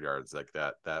 100 yards like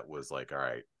that was like, all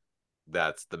right,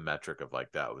 that's the metric of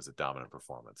like that was a dominant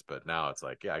performance. But now it's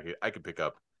like, yeah, I could pick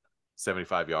up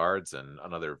 75 yards and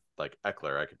another like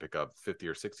Eckler, I could pick up 50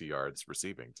 or 60 yards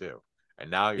receiving too. And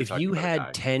now you're if you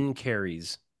had 10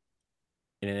 carries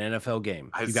in an NFL game,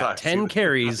 you got 10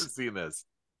 carries. I've seen this.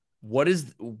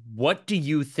 What do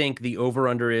you think the over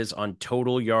under is on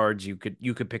total yards you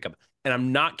could pick up? And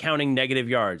I'm not counting negative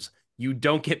yards. You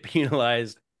don't get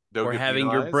penalized or having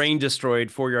your brain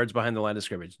destroyed 4 yards behind the line of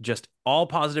scrimmage. Just all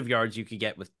positive yards you could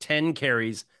get with 10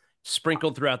 carries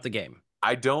sprinkled throughout the game.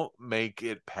 I don't make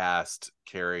it past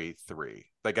carry 3.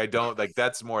 Like I don't like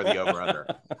that's more the over under.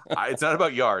 It's not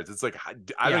about yards. It's like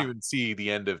I don't even see the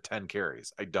end of 10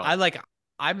 carries. I don't.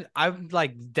 I'm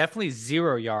like definitely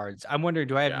 0 yards. I'm wondering,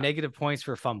 do I have negative points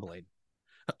for fumbling?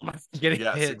 Getting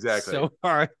hit exactly so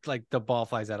hard, like the ball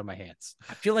flies out of my hands.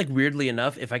 I feel like weirdly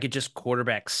enough, if I could just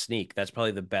quarterback sneak, that's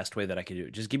probably the best way that I could do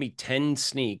it. Just give me 10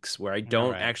 sneaks where I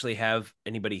don't actually have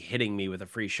anybody hitting me with a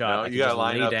free shot. No, you gotta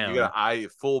line up. Down. You gotta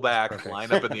fullback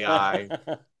line up in the eye.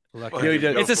 Look, Well, Go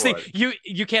it's a for snake. it.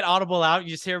 You can't audible out.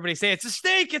 You just hear everybody say, "It's a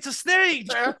snake! It's a snake!"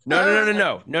 No.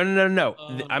 Oh.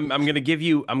 I'm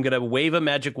gonna wave a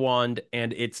magic wand,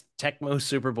 and it's Tecmo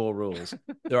Super Bowl rules.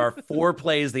 There are 4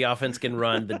 plays the offense can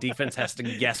run. The defense has to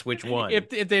guess which one. If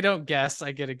they don't guess,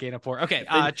 I get a gain of 4. Okay,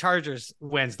 Chargers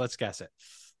wins. Let's guess it.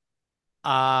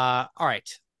 All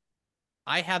right.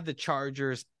 I have the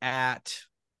Chargers at.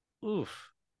 Oof.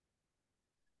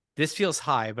 This feels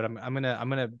high, but I'm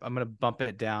gonna bump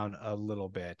it down a little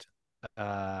bit.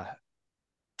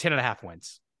 10.5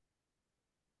 wins.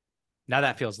 Now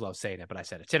that feels low saying it, but I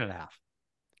said it. 10.5.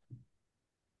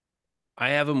 I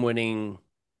have them winning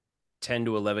 10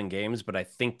 to 11 games, but I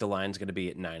think the line's going to be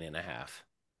at 9.5.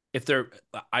 If they're,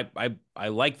 I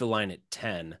like the line at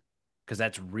 10 because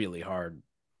that's really hard.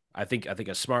 I think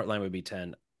a smart line would be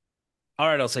 10. All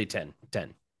right, I'll say 10,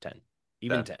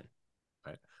 even 10.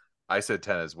 Right. I said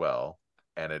 10 as well,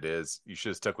 and it is. You should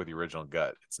have stuck with the original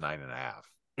gut. It's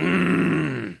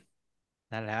 9.5.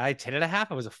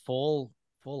 10.5. It was a full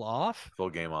off. Full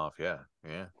game off. Yeah.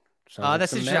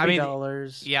 That's interesting. I mean,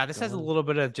 dollars. yeah, this has a little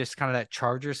bit of just kind of that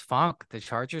Chargers funk. The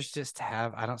Chargers just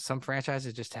have, some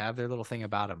franchises just have their little thing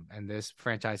about them, and this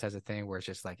franchise has a thing where it's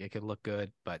just like it could look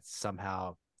good, but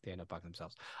somehow they end up bugging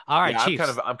themselves. All right, yeah,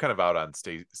 Chiefs. I'm kind of out on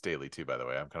Staley too. By the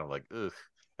way, I'm kind of like, ugh.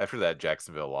 After that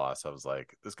Jacksonville loss, I was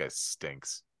like, this guy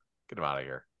stinks. Get him out of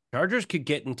here. Chargers could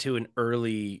get into an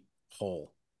early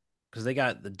hole because they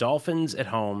got the Dolphins at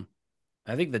home.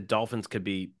 I think the Dolphins could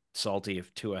be salty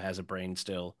if Tua has a brain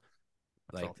still.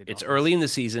 Like it's early in the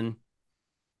season.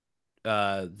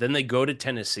 Then they go to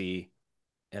Tennessee,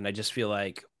 and I just feel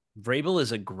like Vrabel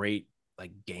is a great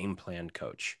game plan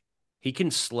coach. He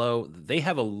can slow. They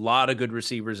have a lot of good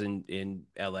receivers in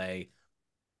LA,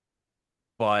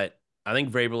 but I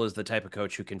think Vrabel is the type of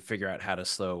coach who can figure out how to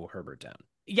slow Herbert down.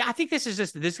 Yeah, I think this is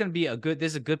going to be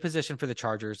this is a good position for the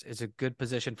Chargers. It's a good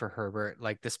position for Herbert.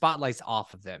 Like the spotlight's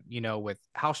off of them, with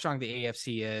how strong the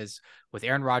AFC is, with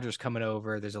Aaron Rodgers coming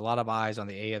over. There's a lot of eyes on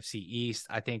the AFC East.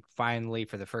 I think finally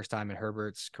for the first time in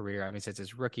Herbert's career, I mean, since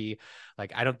his rookie,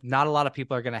 not a lot of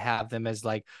people are going to have them as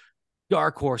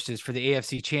dark horses for the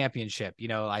AFC championship.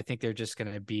 I think they're just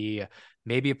going to be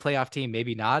maybe a playoff team,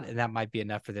 maybe not. And that might be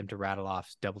enough for them to rattle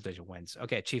off double-digit wins.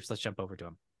 Okay, Chiefs, let's jump over to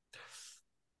them.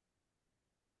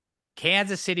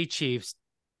 Kansas City Chiefs,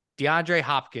 DeAndre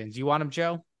Hopkins. You want him,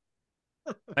 Joe?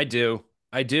 I do.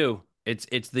 It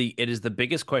is the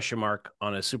biggest question mark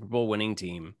on a Super Bowl winning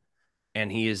team,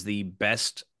 and he is the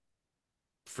best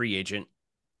free agent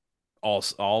all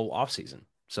offseason.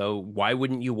 So why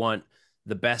wouldn't you want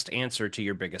the best answer to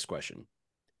your biggest question?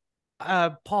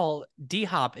 Paul,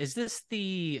 D-Hop, is this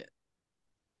the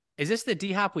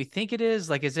D-Hop we think it is?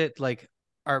 Is it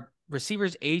are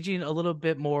receivers aging a little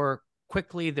bit more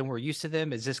quickly than we're used to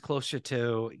them? Is this closer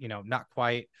to, not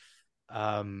quite?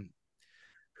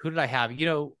 Who did I have?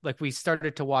 We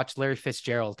started to watch Larry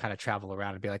Fitzgerald kind of travel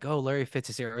around and be like, oh, Larry Fitz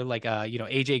is here. Or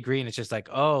AJ Green. It's just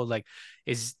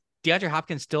is DeAndre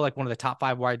Hopkins still one of the top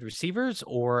 5 wide receivers,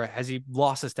 or has he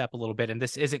lost a step a little bit? And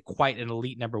this isn't quite an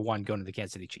elite number 1 going to the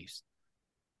Kansas City Chiefs.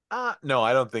 No,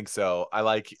 I don't think so. I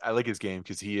like his game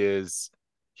because he is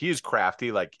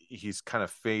crafty. He's kind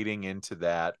of fading into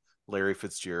that Larry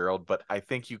Fitzgerald, but I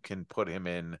think you can put him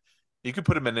in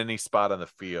any spot on the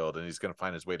field and he's going to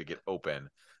find his way to get open.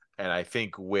 And I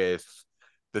think with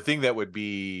the thing that would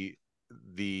be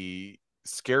the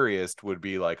scariest would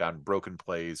be on broken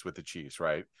plays with the Chiefs,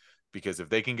 right? Because if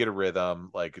they can get a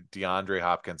rhythm, DeAndre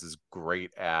Hopkins is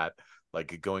great at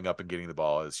going up and getting the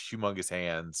ball, his humongous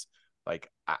hands.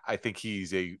 I think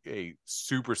he's a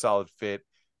super solid fit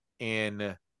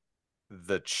in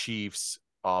the Chiefs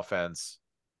offense.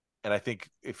 And I think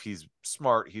if he's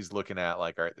smart, he's looking at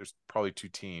all right, there's probably 2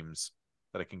 teams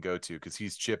that I can go to because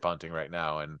he's chip hunting right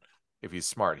now. And if he's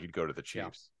smart, he'd go to the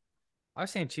Chiefs. Yeah. I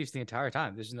was saying Chiefs the entire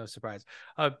time. There's no surprise.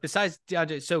 Besides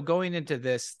DeAndre, so going into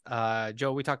this,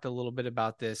 Joe, we talked a little bit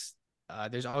about this.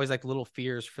 There's always little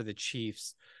fears for the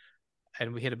Chiefs,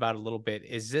 and we hit about a little bit.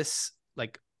 Is this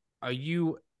are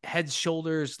you head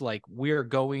shoulders we're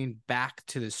going back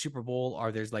to the Super Bowl?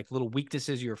 Are there's little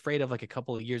weaknesses you're afraid of a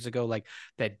couple of years ago,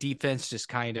 that defense just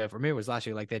kind of, or maybe it was last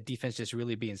year, that defense just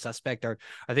really being suspect? Are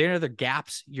there any other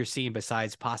gaps you're seeing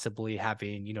besides possibly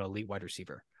having elite wide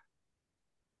receiver?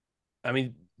 I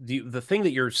mean, the thing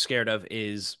that you're scared of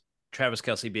is Travis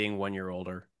Kelce being 1 year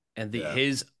older, and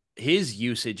his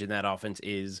usage in that offense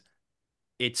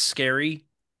it's scary.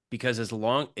 Because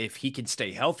if he can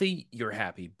stay healthy, you're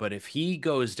happy. But if he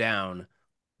goes down,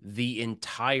 the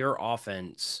entire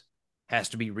offense has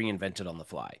to be reinvented on the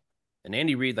fly. And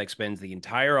Andy Reid spends the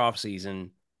entire offseason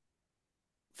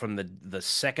from the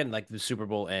second the Super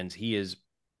Bowl ends, he is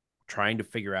trying to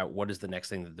figure out what is the next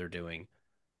thing that they're doing,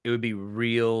 it would be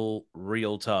real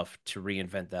tough to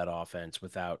reinvent that offense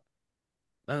without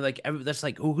that's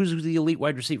like, who's the elite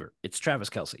wide receiver? It's Travis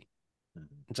Kelce.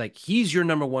 It's like he's your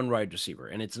number one wide receiver,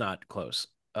 and it's not close.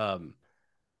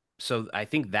 So I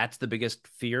think that's the biggest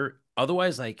fear.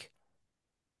 Otherwise, like,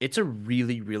 it's a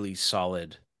really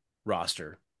solid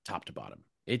roster, top to bottom.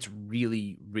 It's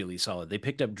really solid. They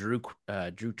picked up Drew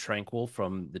Tranquil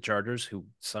from the Chargers, who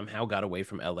somehow got away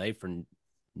from LA for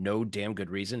no damn good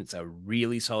reason. It's a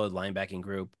really solid linebacking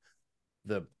group.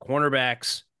 The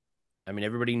cornerbacks, I mean,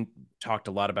 everybody talked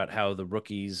a lot about how the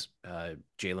rookies,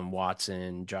 Jalen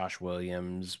Watson, Josh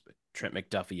Williams, Trent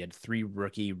McDuffie, had 3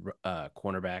 rookie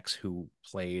cornerbacks who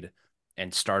played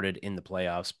and started in the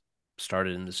playoffs,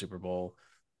 started in the Super Bowl.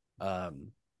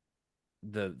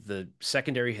 The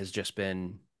secondary has just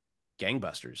been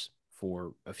gangbusters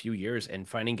for a few years, and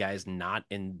finding guys not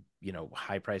in,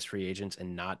 high price free agents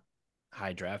and not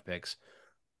high draft picks.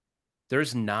 There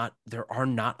are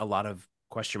not a lot of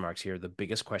question marks here. The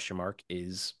biggest question mark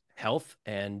is health,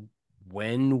 and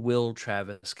when will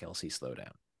Travis Kelce slow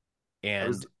down?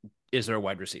 And is there a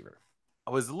wide receiver?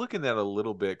 I was looking at a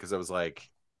little bit because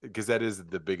that is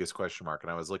the biggest question mark.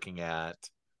 And I was looking at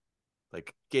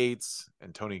like Gates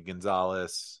and Tony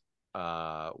Gonzalez,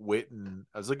 Witten.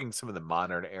 I was looking at some of the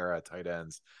modern era tight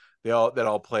ends. That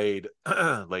all played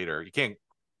later. You can't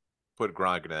put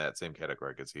Gronk into that same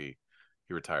category because he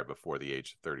retired before the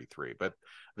age of 33. But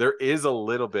there is a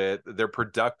little bit. They're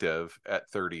productive at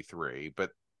 33,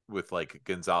 but with like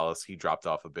Gonzalez, he dropped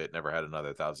off a bit. Never had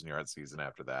another 1,000-yard season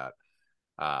after that.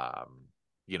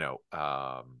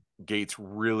 Gates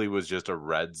really was just a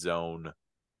red zone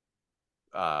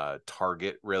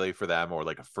target really for them, or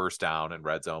like a first down and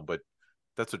red zone. But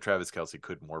that's what Travis Kelce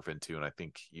could morph into, and I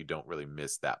think you don't really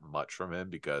miss that much from him,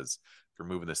 because if you're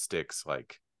moving the sticks,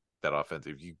 like that offense,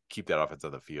 if you keep that offense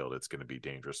on the field, it's going to be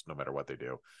dangerous no matter what they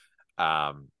do.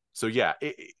 So yeah,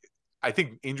 I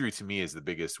think injury to me is the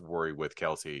biggest worry with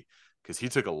Kelce, because he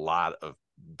took a lot of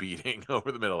beating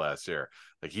over the middle last year.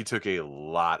 Like, he took a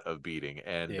lot of beating,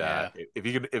 and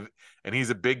if he's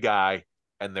a big guy,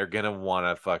 and they're gonna want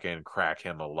to fucking crack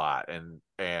him a lot, and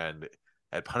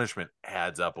that punishment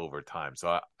adds up over time.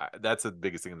 So that's the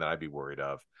biggest thing that I'd be worried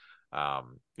of.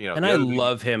 And I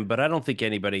love him, but I don't think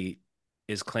anybody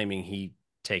is claiming he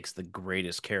takes the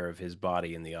greatest care of his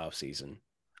body in the off season.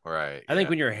 Right. I think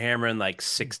when you're hammering like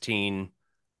 16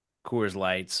 Coors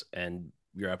Lights and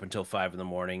you're up until 5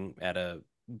 a.m. at a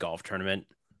golf tournament,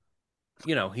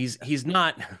 he's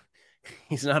not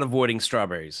avoiding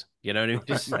strawberries. You know what I mean?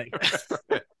 Just like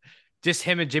just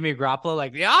him and Jimmy Garoppolo,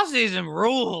 like, the offseason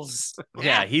rules.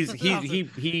 Yeah, he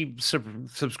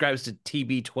subscribes to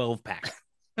TB12 pack.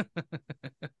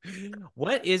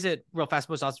 What is it, real fast,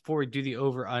 before we do the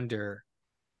over under?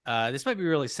 This might be a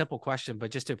really simple question,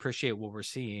 but just to appreciate what we're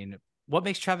seeing, what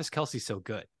makes Travis Kelce so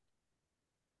good?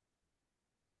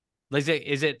 Like,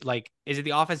 is it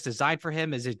the offense designed for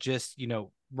him? Is it just,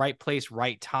 right place,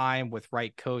 right time with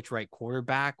right coach, right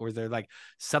quarterback? Or is there like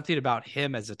something about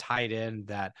him as a tight end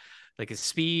that, like, his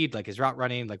speed, like his route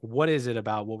running, like, what is it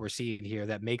about what we're seeing here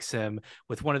that makes him,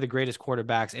 with one of the greatest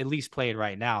quarterbacks, at least playing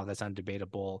right now, that's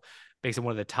undebatable, makes him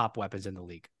one of the top weapons in the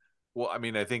league? Well, I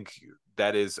mean, I think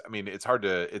that is, it's hard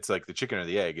to, it's like the chicken or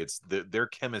the egg. It's their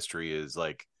chemistry is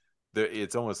like,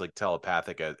 it's almost like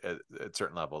telepathic at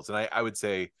certain levels. And I would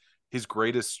say his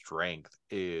greatest strength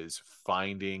is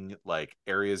finding like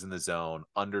areas in the zone,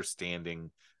 understanding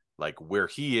like where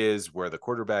he is, where the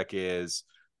quarterback is,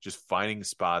 just finding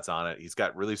spots on it. He's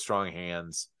got really strong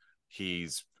hands.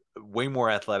 He's way more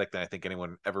athletic than I think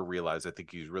anyone ever realized. I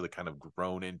think he's really kind of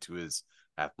grown into his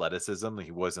athleticism.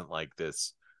 He wasn't like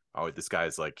this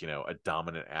guy's like, a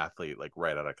dominant athlete, like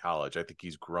right out of college. I think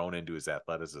he's grown into his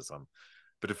athleticism.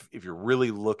 But if you really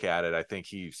look at it, I think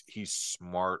he's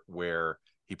smart where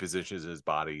he positions his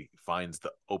body, finds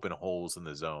the open holes in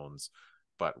the zones.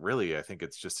 But really, I think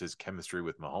it's just his chemistry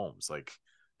with Mahomes. Like,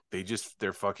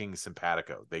 they're fucking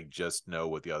simpatico. They just know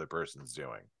what the other person's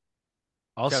doing.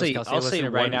 I'll say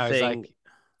right now is like,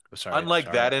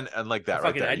 unlike that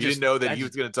right there. You didn't know that he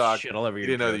was going to talk. Shit all over you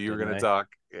didn't know that you were going to talk.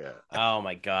 Yeah. Oh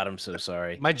my God, I'm so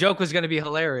sorry. My joke was going to be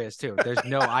hilarious too.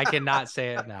 I cannot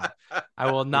say it now.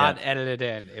 I will not edit it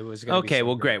in. It was going to be okay.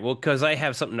 Well, great. Well, because I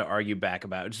have something to argue back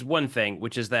about. Just one thing,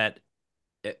 which is that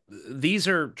these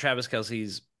are Travis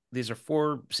Kelce's. These are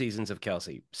 4 seasons of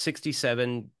Kelce.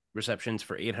 67 receptions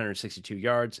for 862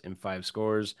 yards and 5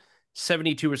 scores.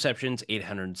 72 receptions,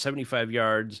 875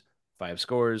 yards, 5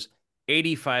 scores.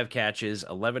 85 catches,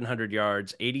 1,100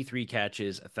 yards. 83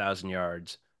 catches, 1,000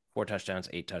 yards. 4 touchdowns,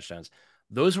 8 touchdowns.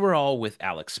 Those were all with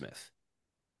Alex Smith.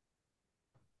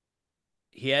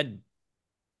 he had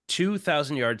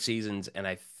 2,000-yard seasons, and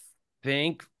I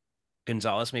think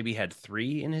Gonzalez maybe had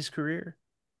 3 in his career.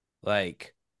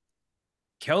 Like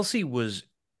Kelsey was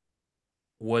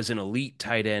an elite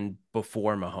tight end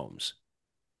before Mahomes.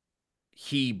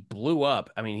 He blew up.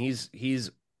 I mean,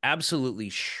 he's absolutely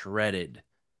shredded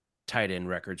tight end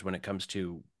records when it comes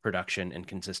to production and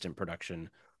consistent production.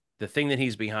 The thing that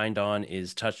he's behind on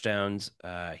is touchdowns.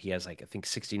 He has like I think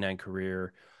 69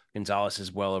 career. Gonzalez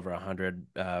is well over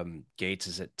 100. Gates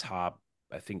is at top.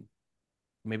 I think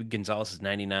maybe Gonzalez is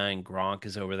 99. Gronk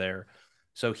is over there.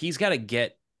 So he's got to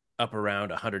get up around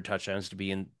 100 touchdowns to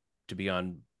be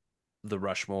on the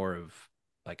Rushmore of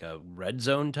like a red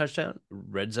zone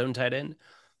tight end.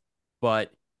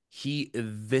 But he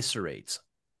eviscerates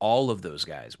all of those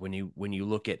guys when you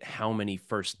look at how many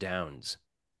first downs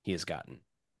he has gotten.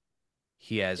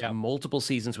 He has multiple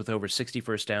seasons with over 60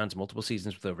 first downs, multiple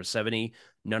seasons with over 70.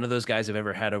 None of those guys have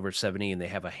ever had over 70, and they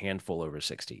have a handful over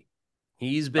 60.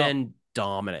 He's been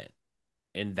dominant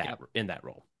in that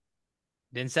role.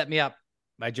 Didn't set me up.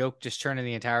 My joke just churning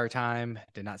the entire time.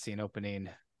 Did not see an opening.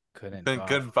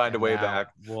 Couldn't find a way back.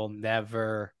 We'll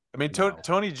never. I mean,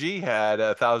 Tony G had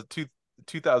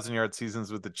 2,000 yard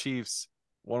seasons with the Chiefs.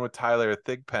 One with Tyler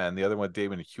Thigpen, the other one with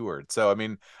Damon Heward. So, I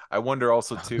mean, I wonder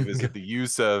also too, is it the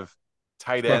use of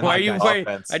tight end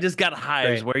offense? I just got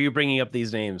hives. Right. Why are you bringing up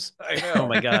these names? I know. Oh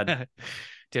my God.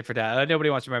 Tit for tat.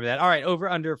 Nobody wants to remember that. All right, over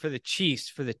under for the Chiefs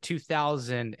for the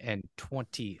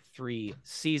 2023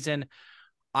 season.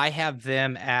 I have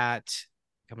them at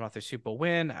coming off their Super Bowl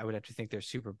win. I would have to think they're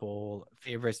Super Bowl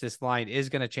favorites. This line is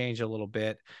going to change a little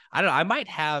bit. I don't know.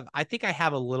 I think I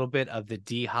have a little bit of the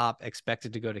D-Hop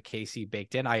expected to go to KC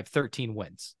baked in. I have 13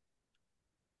 wins.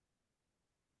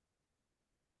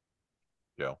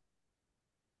 Joe.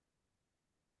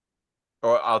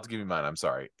 Or I'll give you mine. I'm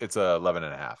sorry. It's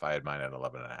 11.5. I had mine at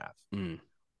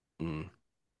 11.5.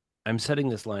 I'm setting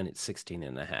this line at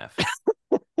 16.5.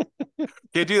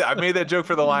 Can't do that. I made that joke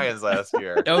for the Lions last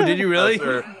year. Oh, did you really?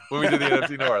 When we did the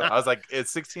NFC North, I was like,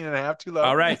 "It's 16.5 too low?"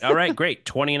 All right, great.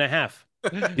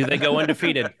 20.5. Do they go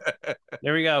undefeated?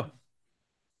 There we go.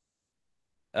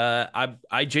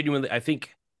 I genuinely, I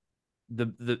think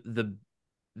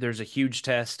there's a huge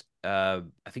test. I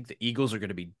think the Eagles are going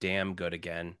to be damn good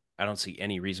again. I don't see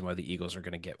any reason why the Eagles are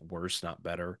going to get worse, not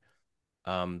better.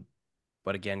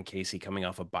 But again, Casey coming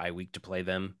off a bye week to play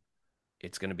them,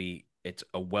 it's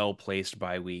a well-placed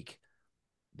bye week.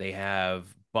 They have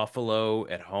Buffalo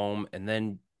at home, and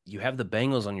then you have the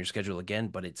Bengals on your schedule again,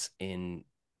 but it's in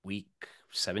week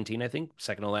 17, I think,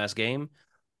 second to last game.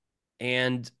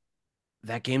 And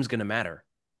that game's going to matter.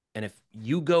 And if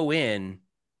you go in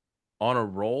on a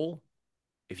roll,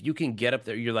 if you can get up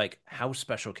there, you're like, how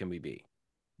special can we be?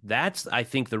 That's, I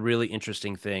think, the really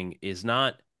interesting thing is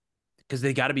not because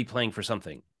they got to be playing for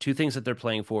something. Two things that they're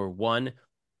playing for. One,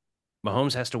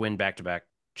 Mahomes has to win back-to-back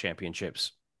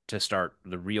championships to start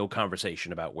the real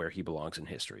conversation about where he belongs in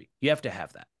history. You have to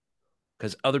have that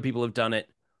because other people have done it.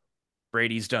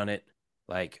 Brady's done it.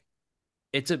 Like,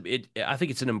 I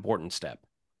think it's an important step.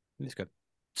 It's good.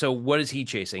 So what is he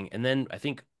chasing? And then I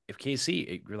think if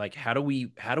KC, you're like, how do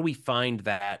we find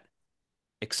that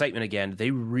excitement again? They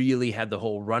really had the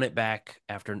whole run it back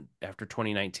after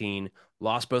 2019,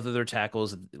 lost both of their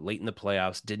tackles late in the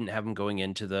playoffs, didn't have them going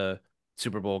into the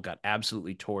Super Bowl, got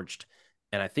absolutely torched.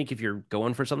 And I think if you're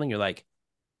going for something, you're like,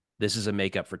 this is a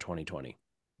makeup for 2020.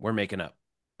 We're making up.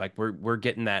 Like we're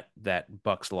getting that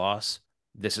Bucks loss.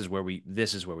 This is where we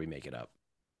make it up.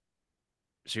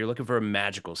 So you're looking for a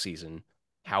magical season.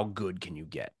 How good can you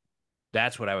get?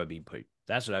 That's what I would be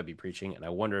preaching. And I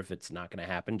wonder if it's not going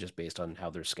to happen just based on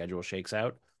how their schedule shakes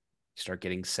out. You start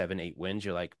getting 7-8 wins.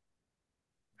 You're like,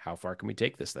 how far can we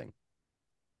take this thing?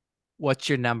 What's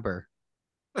your number?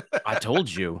 I told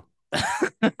you.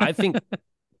 I think,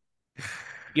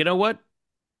 you know what?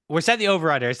 We're setting the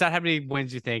over-under. It's not how many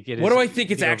wins you think it is. What do I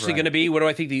think it's actually going to be? What do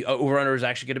I think the over-under is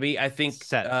actually going to be? I think what's it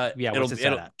set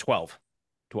at? 12.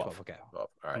 12. Okay. 12.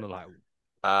 All I'm a little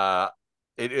high.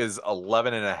 It is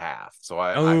 11.5. So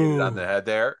I hit it on the head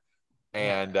there.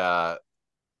 And all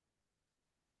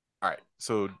right.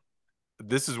 So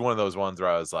this is one of those ones where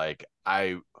I was like,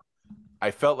 I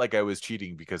felt like I was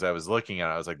cheating because I was looking at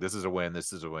it. I was like, this is a win.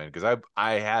 This is a win. Because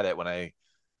I had it when I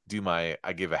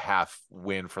give a half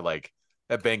win for like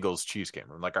that Bengals Chiefs game.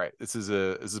 I'm like, all right, this is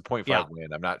a 0.5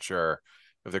 win. I'm not sure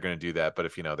if they're going to do that, but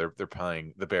if they're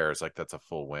playing the Bears, like that's a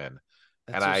full win.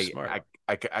 That's and so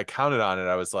I counted on it.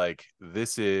 I was like,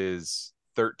 this is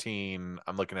 13.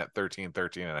 I'm looking at 13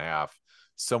 and a half,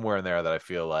 somewhere in there that I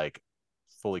feel like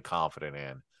fully confident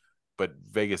in. but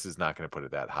Vegas is not going to put it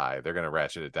that high. They're going to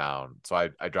ratchet it down. So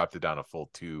I dropped it down a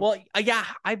full 2. Well, yeah,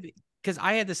 because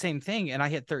I had the same thing and I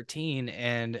hit 13,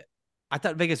 and I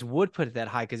thought Vegas would put it that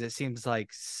high because it seems like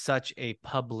such a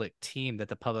public team that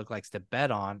the public likes to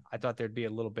bet on. I thought there'd be a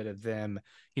little bit of them,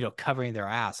 covering their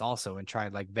ass also and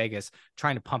trying, like Vegas,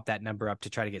 trying to pump that number up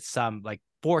to try to get some like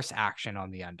force action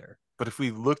on the under. But if we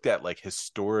looked at like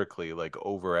historically, like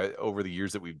over the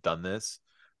years that we've done this,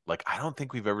 like I don't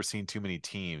think we've ever seen too many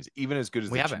teams, even as good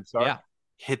as the Chiefs are,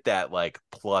 hit that like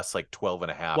plus like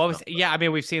 12.5. Well, I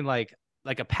mean, we've seen like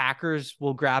a Packers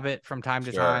will grab it from time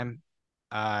to time.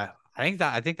 I think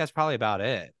that's probably about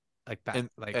it.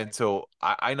 And so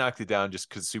I knocked it down just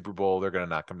because Super Bowl, they're going to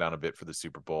knock them down a bit for the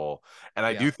Super Bowl. And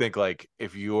I do think like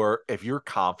if you're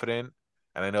confident,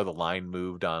 and I know the line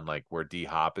moved on like where D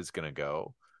Hop is going to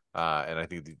go, and I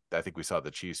think we saw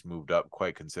the Chiefs moved up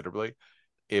quite considerably.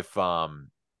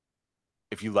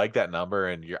 If you like that number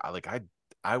and you're like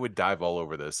I would dive all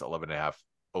over this 11.5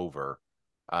 over,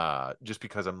 just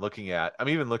because I'm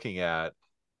even looking at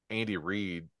Andy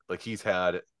Reid. Like he's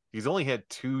only had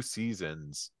 2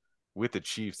 seasons with the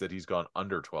Chiefs that he's gone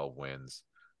under 12 wins.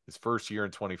 His first year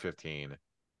in 2015,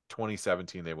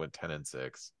 2017 they went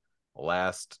 10-6.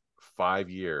 Last 5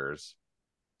 years,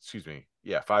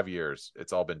 5 years,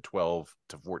 it's all been 12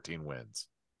 to 14 wins.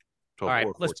 12 all right,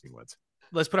 or 14 wins.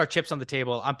 Let's put our chips on the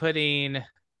table. I'm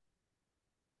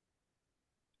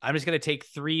just going to take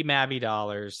 3 MAB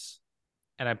dollars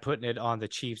and I'm putting it on the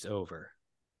Chiefs over.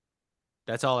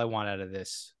 That's all I want out of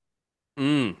this.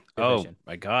 Oh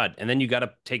my God. And then you got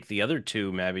to take the other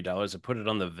 2 MAB dollars and put it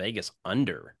on the Vegas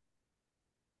under.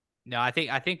 No, I think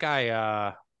I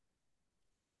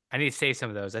need to save some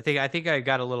of those. I think I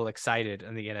got a little excited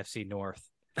in the NFC North.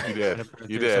 You did.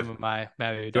 You did. Some of my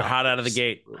MAB. You're hot out of the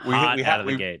gate. Out of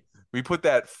the gate. We put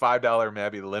that $5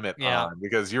 MAB limit on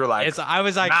because you're like, I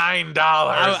was like $9.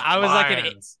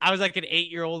 I was like an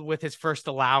 8-year-old with his first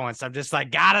allowance. I'm just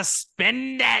like, gotta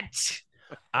spend it.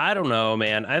 I don't know,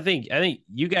 man. I think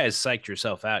you guys psyched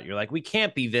yourself out. You're like, we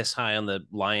can't be this high on the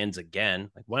Lions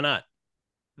again. Like, why not?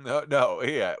 No,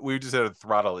 yeah. We just had to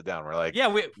throttle it down. We're like,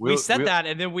 we said that,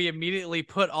 and then we immediately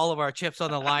put all of our chips on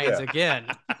the Lions again.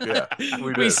 Yeah,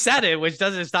 we said it, which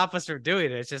doesn't stop us from doing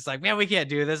it. It's just like, man, we can't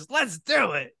do this. Let's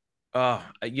do it. Oh,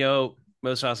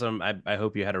 most awesome. I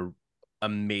hope you had an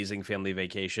amazing family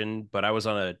vacation, but I was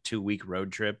on a 2-week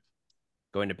road trip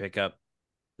going to pick up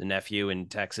the nephew in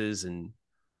Texas, and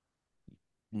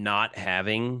not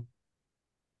having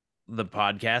the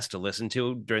podcast to listen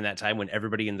to during that time when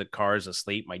everybody in the car is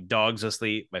asleep, my dog's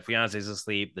asleep, my fiance's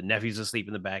asleep, the nephew's asleep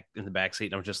in the back seat.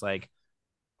 And I'm just like,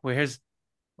 where's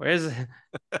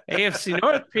AFC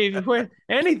North preview? Where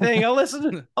anything? I'll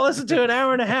listen to an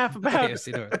hour and a half about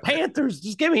AFC North. Panthers.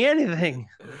 Just give me anything.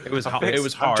 It was hard. I'm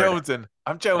jonesing.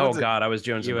 Oh God, I was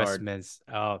jonesing US hard. Men's.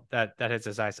 Oh, that hits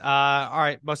us nice. All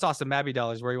right, most awesome MAB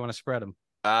dollars. Where you want to spread them?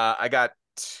 I got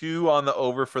 2 on the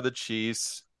over for the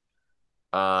Chiefs.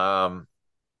 I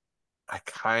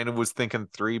kind of was thinking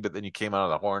 3, but then you came out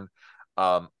of the horn.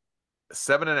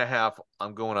 7.5.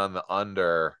 I'm going on the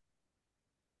under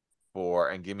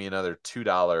and give me another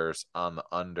 $2 on the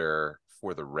under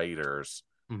for the Raiders.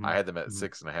 Mm-hmm. I had them at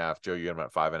 6.5. Joe, you had them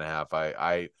at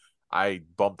 5.5. I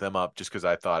bumped them up just because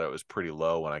I thought it was pretty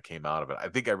low when I came out of it. I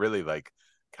think I really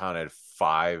counted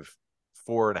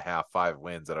 4.5, 5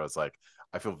 wins that I was like,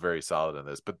 I feel very solid in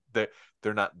this, but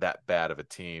they're not that bad of a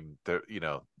team. They're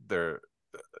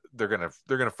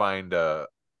gonna find a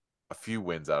few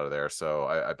wins out of there. So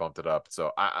I bumped it up.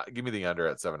 So I give me the under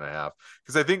at 7.5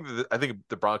 because I think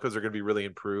the Broncos are gonna be really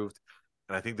improved,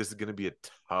 and I think this is gonna be a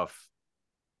tough.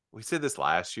 We said this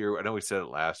last year. I know we said it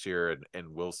last year, and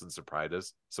Wilson surprised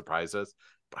us.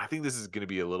 But I think this is gonna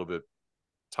be a little bit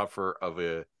tougher of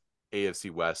a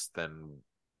AFC West than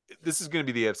this is gonna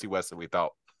be the AFC West that we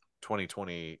thought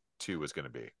 2022 was going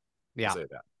to be. Yeah, say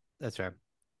that. That's right.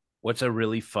 What's a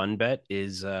really fun bet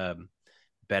is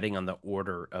betting on the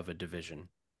order of a division.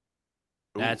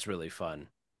 Ooh. That's really fun.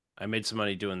 I made some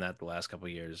money doing that the last couple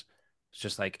of years. It's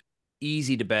just like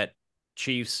easy to bet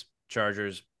Chiefs,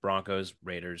 Chargers, Broncos,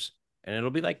 Raiders, and it'll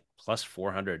be like plus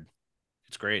 400.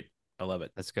 It's great. I love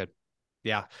it. That's good.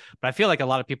 Yeah, but I feel like a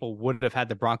lot of people would have had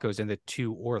the Broncos in the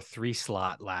 2 or 3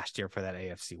 slot last year for that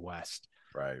AFC West.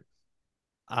 Right.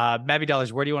 MAB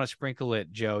dollars, where do you want to sprinkle it,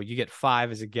 Joe? You get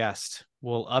 5 as a guest.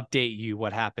 We'll update you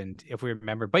what happened if we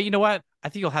remember. But you know what? I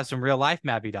think you'll have some real life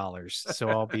MAB dollars. So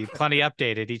I'll be plenty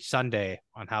updated each Sunday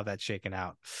on how that's shaken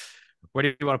out. Where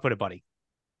do you want to put it, buddy?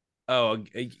 Oh,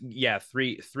 yeah.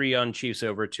 3 on Chiefs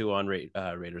over, 2 on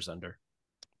Raiders under.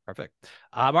 Perfect.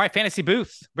 All right, Fantasy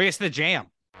Booth. Bring us to the jam.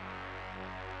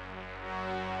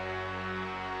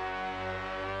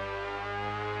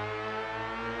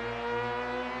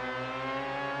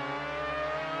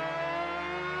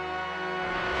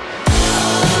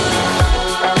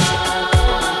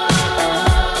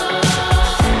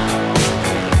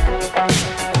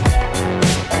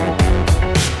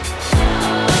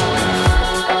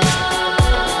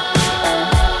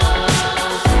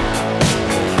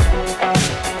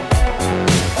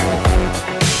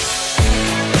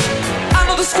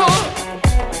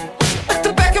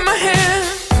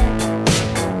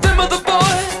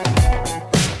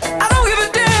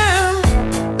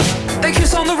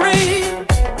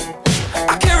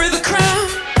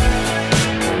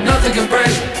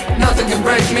 nothing can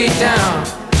break me down.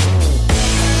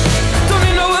 Don't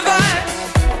need no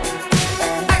advice,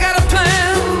 I got a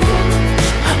plan.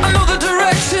 I know the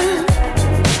direction,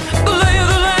 the lay of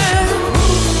the land.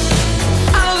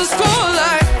 I know the score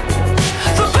like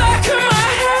the back of my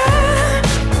hand.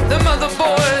 Them other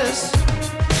boys,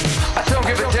 I don't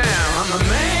give a damn, I'm the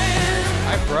man.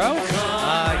 All right, bro.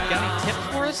 Got any tips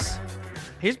for us?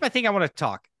 Here's my thing I want to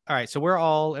talk. All right, so we're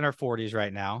all in our 40s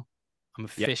right now. I'm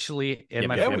officially in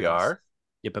my 40s. Yeah, we are.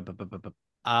 Yep.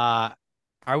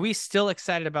 Are we still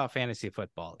excited about fantasy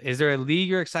football? Is there a league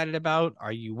you're excited about?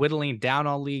 Are you whittling down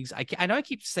on leagues? I know I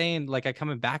keep saying like I'm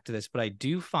coming back to this, but I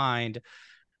do find,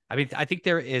 I mean, I think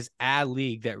there is a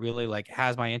league that really like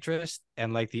has my interest,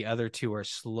 and like the other two are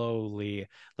slowly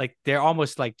like they're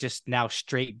almost like just now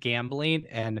straight gambling.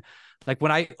 And like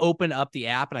when I open up the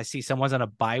app and I see someone's on a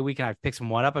bye week and I pick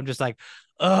someone up, I'm just like,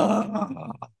 oh,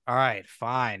 all right,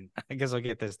 fine. I guess I'll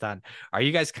get this done. Are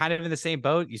you guys kind of in the same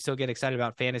boat? You still get excited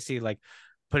about fantasy, like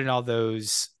putting all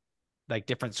those like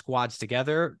different squads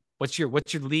together? What's your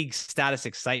league status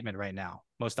excitement right now?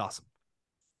 Most awesome.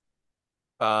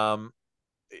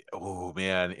 Oh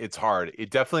man, it's hard.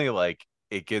 It definitely like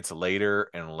it gets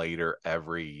later and later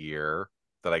every year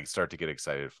that I start to get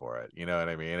excited for it. You know what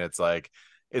I mean? It's like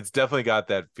it's definitely got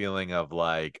that feeling of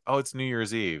like, oh, it's New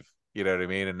Year's Eve. You know what I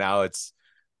mean? And now it's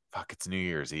New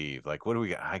Year's Eve. Like, what do we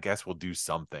got? I guess we'll do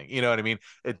something. You know what I mean?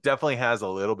 It definitely has a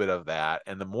little bit of that.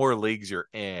 And the more leagues you're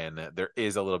in, there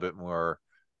is a little bit more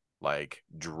like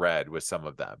dread with some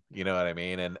of them. You know what I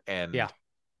mean? And yeah.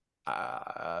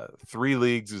 3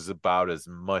 leagues is about as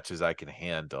much as I can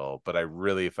handle. But I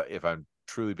really, if I'm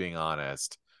truly being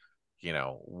honest, you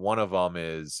know, one of them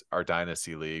is our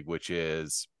Dynasty League, which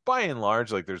is by and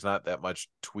large, like there's not that much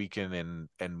tweaking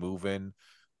and moving.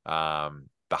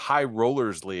 The High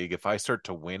Rollers League, if I start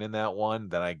to win in that one,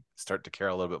 then I start to care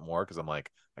a little bit more because I'm like,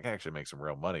 I can actually make some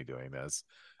real money doing this.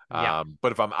 Yeah.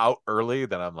 But if I'm out early,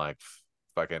 then I'm like,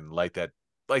 fucking light that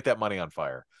money on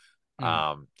fire.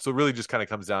 So it really just kind of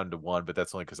comes down to one, but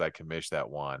that's only because I commish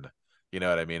that one. You know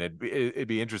what I mean? It'd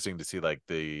be interesting to see like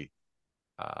the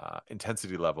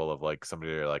intensity level of like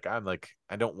somebody like I'm like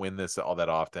I don't win this all that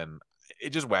often. It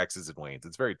just waxes and wanes.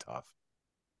 It's very tough.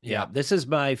 Yeah, this is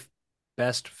my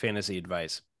best fantasy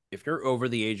advice. If you're over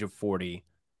the age of 40,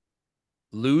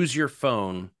 lose your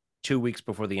phone 2 weeks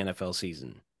before the NFL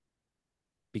season,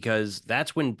 because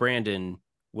that's when Brandon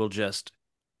will just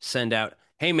send out,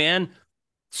 hey man,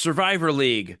 Survivor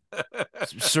League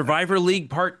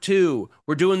Part 2.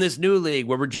 We're doing this new league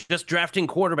where we're just drafting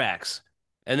quarterbacks,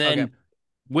 and then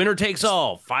winner takes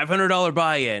all, $500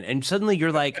 buy-in, and suddenly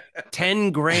you're like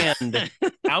 10 grand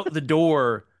out the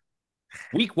door.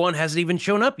 Week 1 hasn't even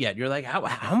shown up yet. You're like,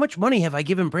 how much money have I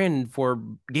given Brandon for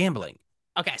gambling?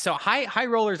 Okay, so high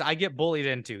rollers I get bullied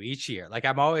into each year. Like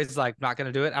I'm always like not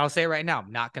gonna do it. I'll say it right now,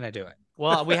 I'm not gonna do it.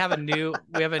 Well, we have a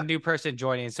new person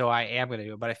joining, so I am gonna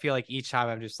do it. But I feel like each time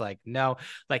I'm just like, no.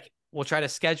 Like we'll try to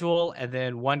schedule, and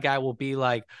then one guy will be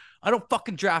like, I don't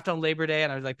fucking draft on Labor Day,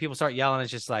 and I'm like, people start yelling.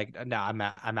 It's just like, no, I'm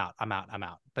out.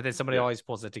 But then somebody always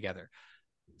pulls it together.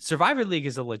 Survivor League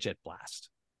is a legit blast.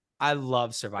 I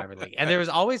love Survivor League, and there's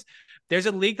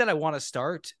a league that I want to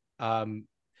start.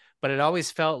 But it always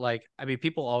felt like, I mean,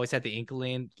 people always had the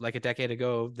inkling like a decade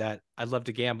ago that I'd love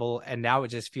to gamble. And now it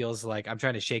just feels like I'm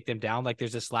trying to shake them down. Like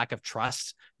there's this lack of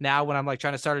trust now when I'm like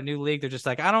trying to start a new league. They're just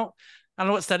like, I don't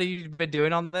know what study you've been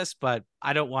doing on this, but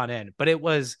I don't want in. But it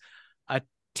was a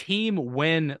team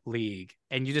win league,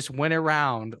 and you just went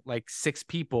around like 6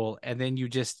 people, and then you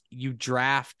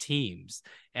draft teams,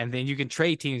 and then you can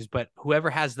trade teams, but whoever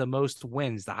has the most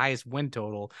wins, the highest win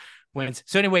total wins.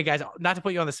 So anyway, guys, not to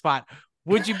put you on the spot,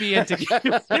 would you be into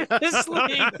this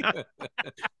league?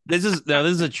 This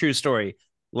is a true story.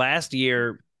 Last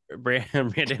year,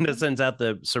 Brandon sends out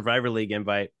the Survivor League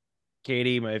invite.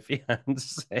 Katie, my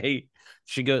fiance,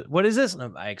 she goes, "What is this?"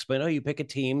 And I explain, "Oh, you pick a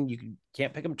team. You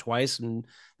can't pick them twice, and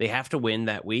they have to win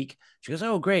that week." She goes,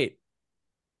 "Oh, great."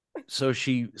 So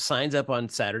she signs up on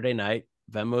Saturday night,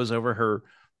 Venmos over her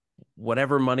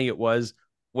whatever money it was,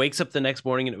 wakes up the next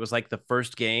morning, and it was like the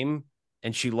first game.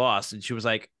 And she lost, and she was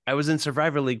like, "I was in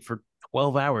Survivor League for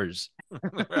 12 hours.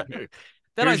 Right.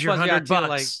 Here's your $100.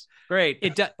 Like, great."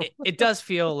 It does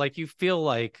feel like you feel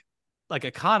like a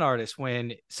con artist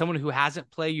when someone who hasn't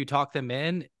played, you talk them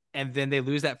in, and then they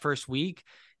lose that first week,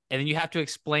 and then you have to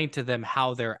explain to them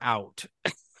how they're out.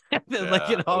 Like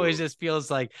it always just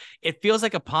feels like a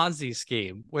Ponzi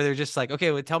scheme where they're just like, okay,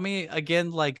 well, tell me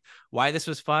again, like why this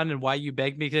was fun and why you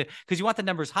begged me, because you want the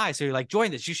numbers high. So you're like,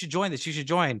 join this, you should join this, you should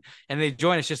join. And they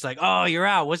join. It's just like, oh, you're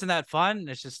out. Wasn't that fun? And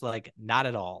it's just like, not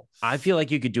at all. I feel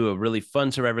like you could do a really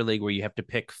fun Survivor League where you have to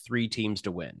pick 3 teams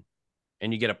to win.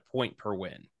 and you get a point per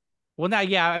win. Well, now,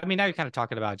 yeah, I mean, now you're kind of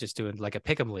talking about just doing like a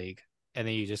pick'em league, and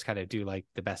then you just kind of do like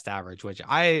the best average, which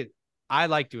I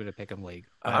like doing a pick'em league.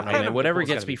 I don't know, man. Whatever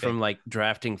gets me from like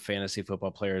drafting fantasy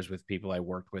football players with people I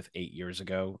worked with 8 years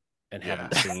ago and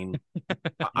haven't seen.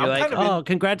 You're like, oh,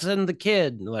 congrats on the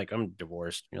kid. And like, I'm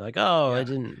divorced. You're like, oh, I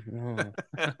didn't.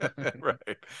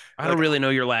 Right. I don't really know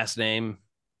your last name.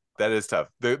 That is tough.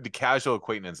 The casual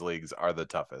acquaintance leagues are the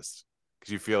toughest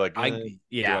because you feel like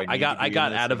I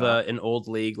got out of an old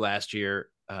league last year,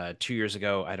 2 years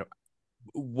ago.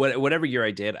 Whatever year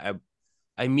I did, I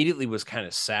immediately was kind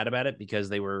of sad about it because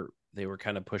they were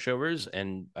kind of pushovers,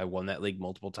 and I won that league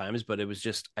multiple times, but it was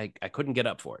just I couldn't get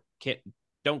up for it.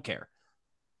 Don't care.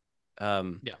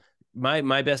 Yeah.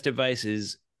 My best advice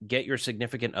is get your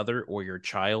significant other or your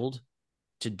child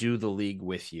to do the league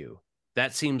with you.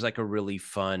 That seems like a really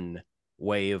fun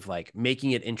way of like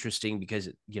making it interesting because,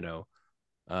 you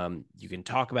can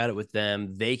talk about it with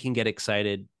them. They can get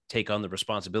excited, take on the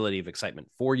responsibility of excitement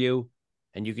for you.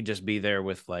 And you can just be there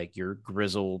with like your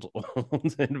grizzled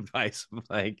old advice.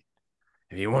 Like,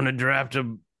 if you want to draft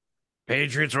a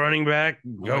Patriots running back,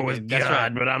 go with God,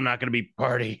 right. But I'm not going to be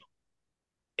party.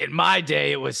 In my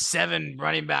day, it was 7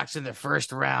 running backs in the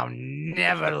first round,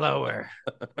 never lower.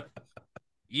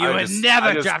 You would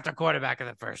never draft a quarterback in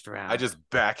the first round. I just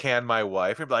backhand my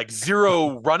wife and be like,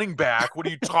 0 running back. What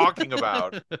are you talking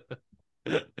about?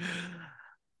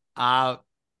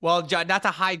 Well, John, not to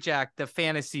hijack the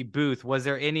fantasy booth, was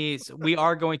there any? We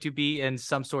are going to be in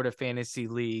some sort of fantasy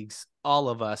leagues, all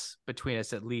of us, between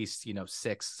us at least,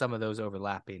 6, some of those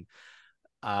overlapping.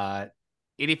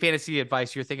 Any fantasy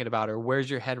advice you're thinking about, or where's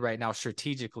your head right now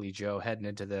strategically, Joe, heading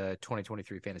into the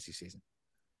 2023 fantasy season?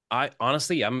 I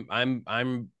honestly, I'm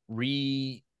kind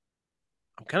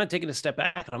of taking a step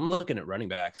back. I'm looking at running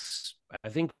backs. I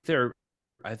think there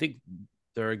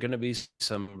are going to be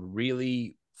some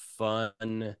really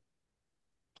fun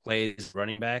plays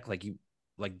running back, like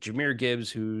Jahmyr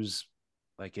Gibbs, who's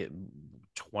like a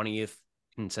 20th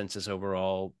consensus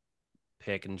overall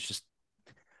pick, and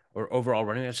or overall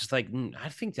running back. It's just like, I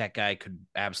think that guy could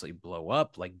absolutely blow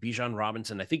up. Like Bijan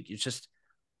Robinson, I think it's just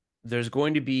there's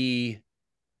going to be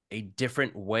a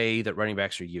different way that running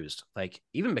backs are used. Like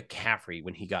even McCaffrey,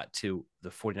 when he got to the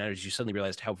 49ers, you suddenly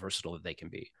realized how versatile that they can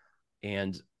be.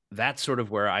 And that's sort of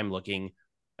where I'm looking.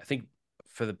 I think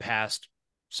for the past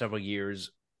several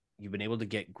years, you've been able to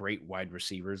get great wide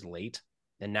receivers late.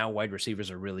 And now wide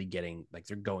receivers are really getting, like,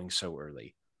 they're going so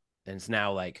early. And it's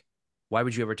now like, why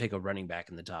would you ever take a running back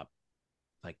in the top,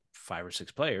 like 5 or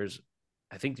 6 players?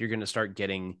 I think you're going to start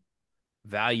getting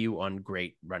value on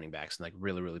great running backs and like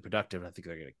really, really productive. And I think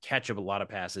they're going to catch up a lot of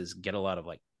passes, get a lot of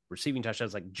like receiving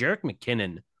touchdowns. Like Jerick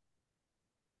McKinnon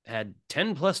had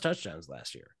 10 plus touchdowns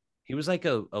last year. He was like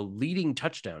a leading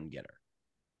touchdown getter.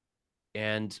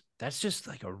 And that's just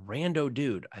like a rando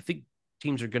dude. I think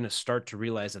teams are going to start to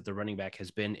realize that the running back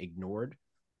has been ignored,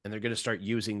 and they're going to start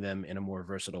using them in a more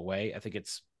versatile way. I think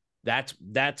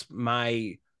that's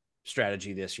my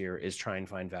strategy this year, is try and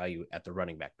find value at the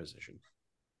running back position.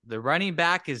 The running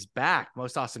back is back.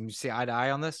 Most awesome. You see eye to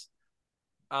eye on this?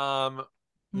 No,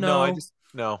 I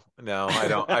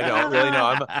don't really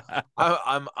know.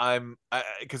 I'm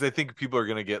because I think people are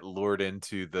going to get lured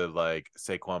into the like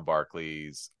Saquon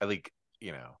Barkley's. I think,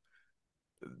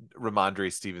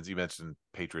 Ramondre Stevens, you mentioned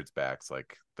Patriots backs.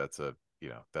 Like that's a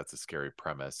scary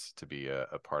premise to be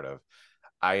a part of.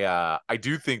 I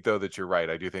do think though that you're right.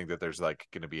 I do think that there's like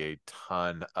going to be a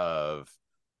ton of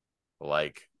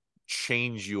like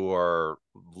change your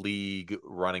league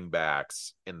running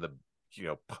backs in the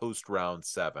post round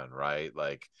 7, right?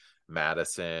 Like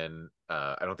Madison.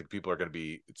 I don't think people are going to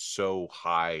be so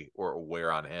high or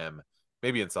aware on him.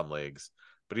 Maybe in some leagues,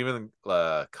 but even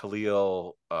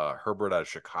Khalil Herbert out of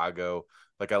Chicago.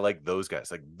 Like I like those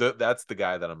guys. Like that's the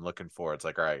guy that I'm looking for. It's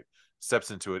like, all right,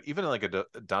 steps into it. Even like a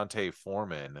Dante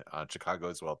Foreman on Chicago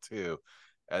as well too.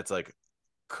 It's like,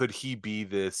 could he be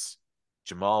this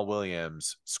Jamal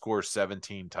Williams, scores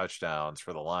 17 touchdowns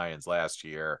for the Lions last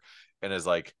year, and is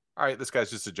like, all right, this guy's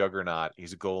just a juggernaut.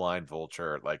 He's a goal line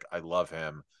vulture. Like, I love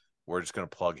him. We're just going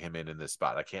to plug him in this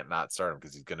spot. I can't not start him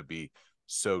because he's going to be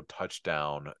so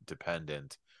touchdown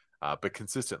dependent, but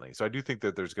consistently. So I do think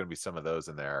that there's going to be some of those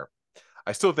in there.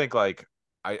 I still think like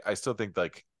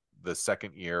the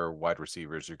second year wide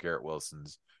receivers, your Garrett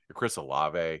Wilsons, your Chris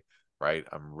Olave, right?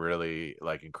 I'm really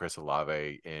liking Chris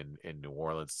Olave in New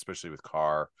Orleans, especially with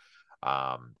Carr.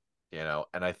 And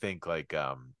I think like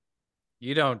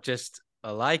you don't just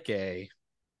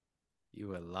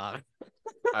you a lot.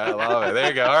 I love it. There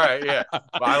you go. All right, yeah. Well,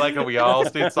 I like how we all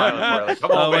stayed silent for it. Like,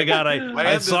 come on, my God,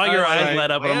 I saw your eyes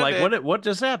light up, and I'm like, what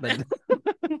just happened?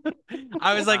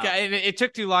 I was like, Wow. it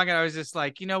took too long, and I was just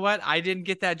like, you know what? I didn't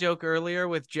get that joke earlier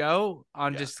with Joe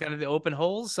on just kind of the open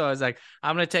holes, so I was like,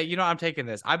 I'm gonna take, I'm taking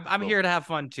this. I'm here to have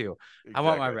fun too. I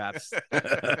want my reps.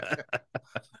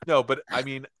 No, but I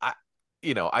mean, I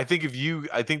think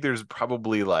I think there's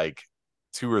probably like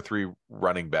 2 or 3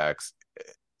 running backs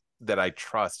that I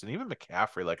trust, and even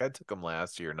McCaffrey. Like I took him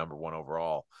last year, #1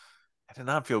 overall. I did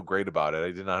not feel great about it.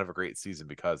 I did not have a great season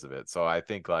because of it. So I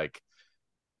think like,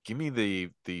 give me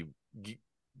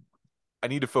I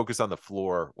need to focus on the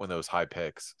floor when those high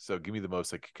picks. So give me the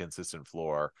most like consistent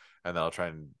floor, and then I'll try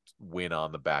and win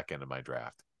on the back end of my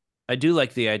draft. I do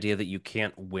like the idea that you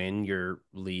can't win your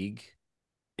league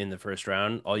in the first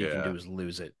round. All you can do is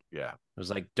lose it. Yeah. It was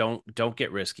like, don't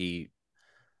get risky.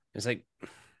 It's like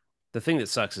the thing that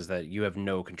sucks is that you have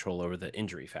no control over the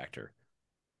injury factor.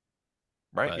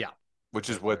 Right. But, Yeah. Which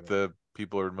is what the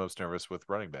people are most nervous with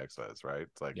running backs is, right?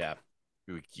 It's like, yeah,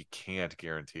 you can't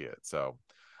guarantee it. So,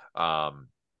 but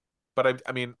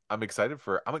I mean, I'm excited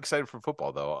for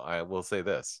football though. I will say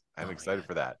this. I'm excited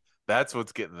for that. That's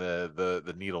what's getting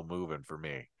the needle moving for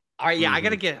me. All right, yeah, I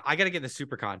gotta get in the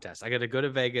super contest. I gotta go to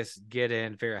Vegas, get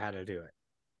in, figure out how to do it.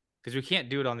 Because we can't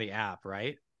do it on the app,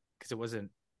 right? Because it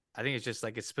wasn't. I think it's just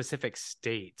like it's specific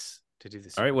states to do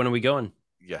this. All right, when are we going?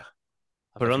 Yeah.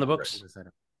 Put it on the books.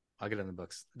 I'll get it on the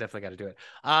books. Definitely got to do it.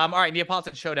 All right,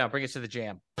 Neapolitan Showdown. Bring us to the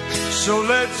jam. So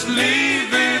let's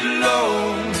leave it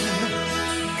alone,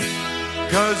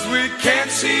 'cause we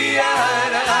can't see eye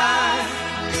to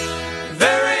eye.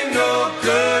 There ain't no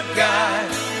good guy,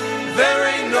 there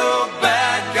ain't no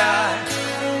bad guy.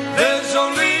 There's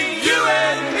only you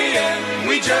and me, and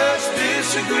we just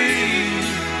disagree.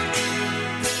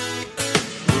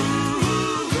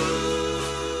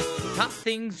 Top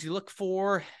things you look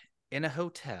for in a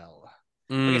hotel.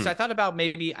 Okay, so I thought about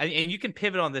maybe, and you can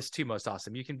pivot on this too, most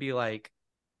awesome. You can be like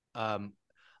I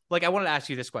wanted to ask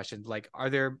you this question: like, are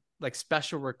there like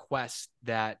special requests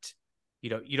that you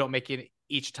don't make it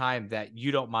each time that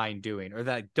you don't mind doing, or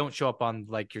that don't show up on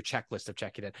like your checklist of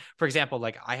checking in? For example,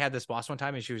 like I had this boss one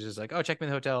time, and she was just like, "Oh, check me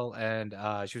in the hotel," and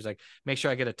she was like, "Make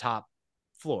sure I get a top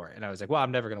floor." And I was like, well,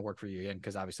 I'm never going to work for you again,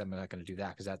 because obviously I'm not going to do that,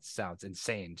 because that sounds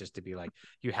insane just to be like,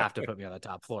 you have to put me on the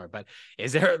top floor. But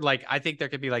is there like, I think there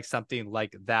could be like something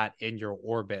like that in your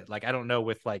orbit. Like, I don't know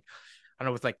with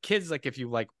kids, like if you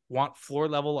like want floor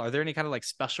level, are there any kind of like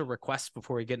special requests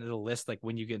before we get into the list, like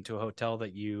when you get into a hotel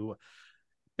that you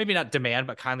maybe not demand,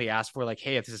 but kindly ask for, like,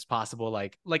 hey, if this is possible,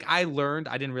 like I learned,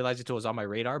 I didn't realize it until it was on my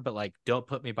radar, but like, don't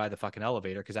put me by the fucking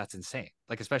elevator, because that's insane.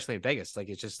 Like, especially in Vegas, like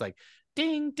it's just like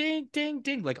ding, ding, ding,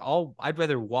 ding. Like I'd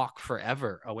rather walk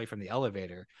forever away from the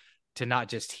elevator to not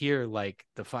just hear like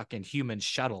the fucking human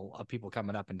shuttle of people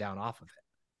coming up and down off of it.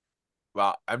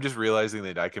 Well, I'm just realizing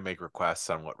that I can make requests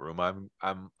on what room I'm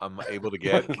able to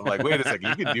get. I'm like, wait a second,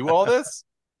 you can do all this?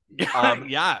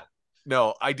 Yeah.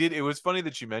 No, I did. It was funny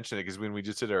that you mentioned it, because when we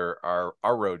just did our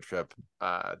road trip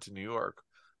to New York,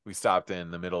 we stopped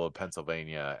in the middle of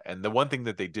Pennsylvania, and the one thing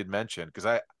that they did mention, because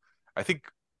I think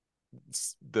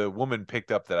the woman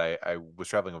picked up that I was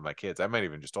traveling with my kids. I might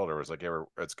even just told her, I was like, yeah,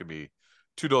 it's gonna be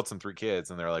 2 adults and 3 kids,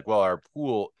 and they're like, well, our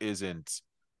pool isn't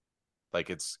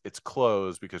like it's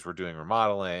closed because we're doing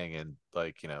remodeling, and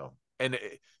like and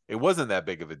it wasn't that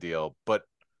big of a deal, but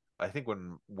I think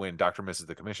when Dr. Mrs.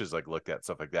 the Commissions like looked at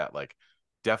stuff like that, like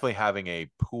definitely having a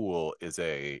pool is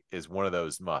one of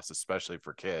those musts, especially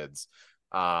for kids.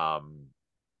 Kind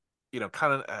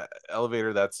of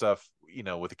elevator, that stuff,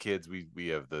 with the kids, we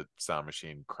have the sound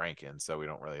machine cranking, so we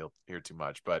don't really hear too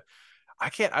much, but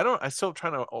I still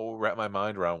trying to wrap my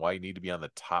mind around why you need to be on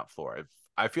the top floor.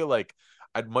 I feel like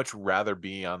I'd much rather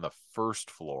be on the first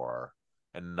floor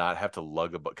and not have to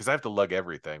lug because I have to lug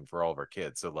everything for all of our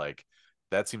kids. So like,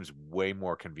 that seems way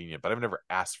more convenient, but I've never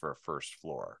asked for a first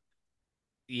floor.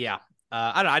 Yeah.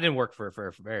 I didn't work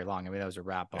for very long. I mean, that was a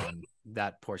wrap on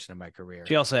that portion of my career.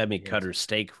 She also had me cut her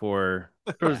steak for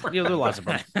there was lots of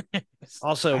fun.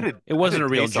 Also, it wasn't a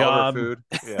real taste all of her job.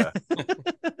 food. Yeah.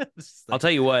 I'll tell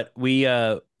you what, we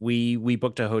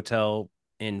booked a hotel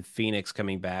in Phoenix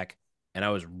coming back, and I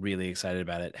was really excited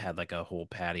about it. Had like a whole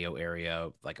patio area,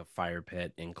 like a fire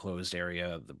pit, enclosed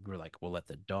area. We were like, we'll let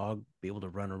the dog be able to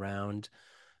run around.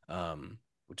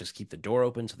 We'll just keep the door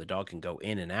open so the dog can go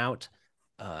in and out.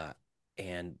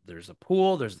 And there's a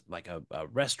pool. There's like a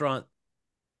restaurant.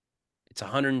 It's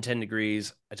 110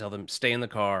 degrees. I tell them, stay in the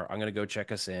car. I'm going to go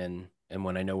check us in. And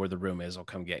when I know where the room is, I'll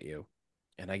come get you.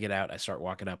 And I get out. I start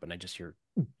walking up, and I just hear,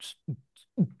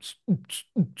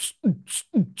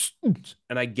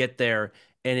 and I get there,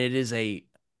 and it is a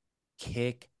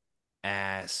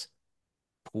kick-ass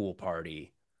pool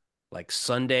party, like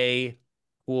Sunday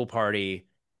pool party.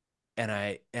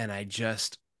 I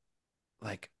just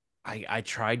like I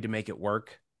tried to make it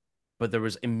work, but there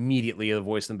was immediately a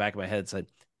voice in the back of my head that said,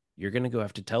 "You're gonna go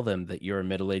have to tell them that you're a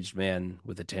middle-aged man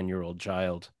with a 10-year-old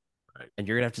child, Right. and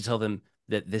you're gonna have to tell them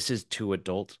that this is too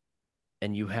adult,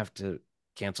 and you have to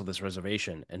cancel this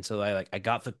reservation." And so I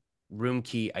got the room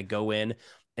key. I go in,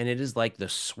 and it is like the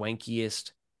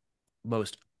swankiest,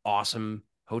 most awesome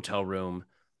hotel room.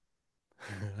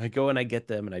 I go and I get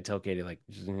them, and I tell Katie like,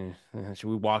 should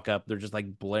we walk up? They're just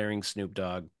like blaring Snoop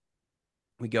Dogg.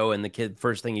 We go, and the kid,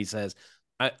 first thing he says,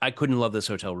 I couldn't love this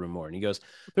hotel room more. And he goes,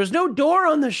 "There's no door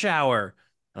on the shower."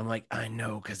 I'm like, "I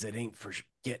know, because it ain't for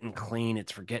getting clean,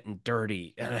 it's for getting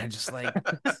dirty." And I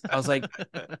was like,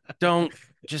 don't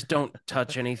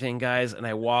touch anything, guys. And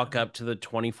I walk up to the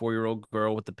 24-year-old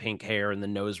girl with the pink hair and the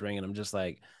nose ring, and I'm just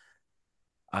like,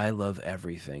 I love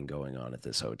everything going on at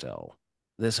this hotel.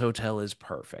 This hotel is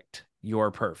perfect.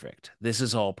 You're perfect. This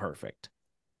is all perfect.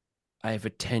 I have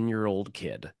a 10-year-old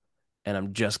kid, and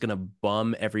I'm just gonna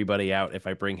bum everybody out if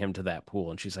I bring him to that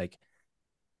pool. And she's like,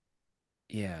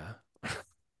 "Yeah."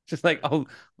 Just like,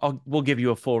 we'll give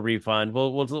you a full refund.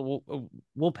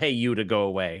 We'll pay you to go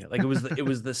away. Like it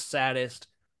was the saddest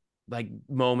like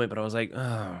moment, but I was like,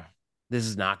 "Oh, this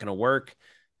is not gonna work."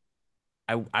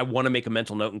 I want to make a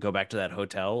mental note and go back to that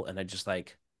hotel, and I just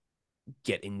like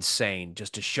get insane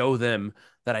just to show them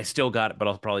that I still got it, but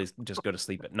I'll probably just go to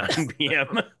sleep at 9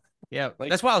 p.m. Yeah, Like,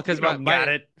 that's wild because you don't got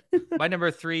it. my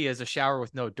number 3 is a shower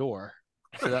with no door,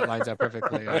 so that lines up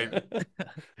perfectly. Right.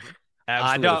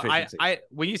 Absolute No, efficiency. I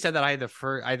when you said that, I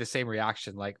had the same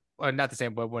reaction. Like, well, not the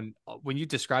same, but when you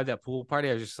described that pool party,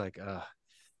 I was just like,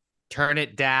 turn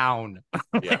it down.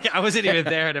 Yeah. Like, I wasn't even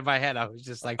there, and in my head, I was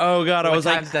just like, Oh God, I what was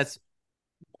like, times that's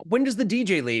when does the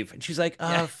DJ leave? And she's like,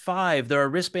 Yeah. 5. There are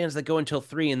wristbands that go until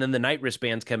 3, and then the night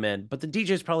wristbands come in. But the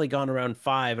DJ's probably gone around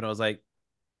 5. And I was like,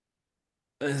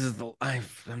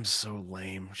 I'm so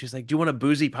lame. She's like, "Do you want a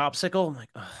boozy popsicle?" I'm like,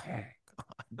 oh, God.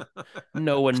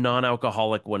 No, a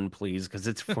non-alcoholic one, please, because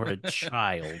it's for a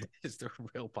child. is the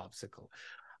real popsicle.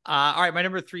 All right, my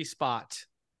number 3 spot.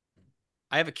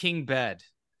 I have a king bed.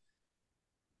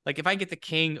 Like, if I get the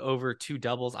king over 2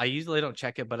 doubles, I usually don't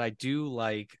check it, but I do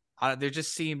like. There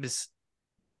just seems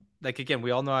like, again, we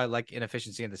all know I like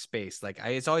inefficiency in the space. Like,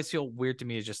 it's always feel weird to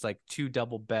me is just like 2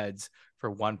 double beds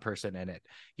for 1 person in it.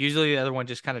 Usually the other one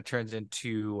just kind of turns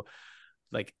into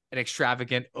like an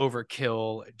extravagant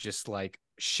overkill, just like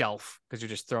shelf, because you're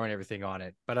just throwing everything on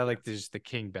it. But I like just the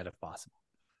king bed if possible.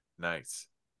 Nice.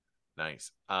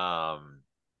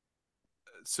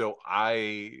 So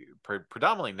I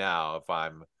predominantly now, if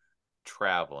I'm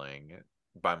traveling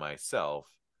by myself,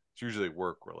 it's usually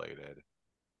work related.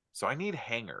 So I need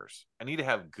hangers. I need to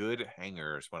have good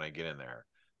hangers when I get in there.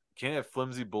 Can't have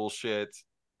flimsy bullshit.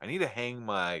 I need to hang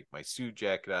my suit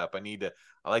jacket up.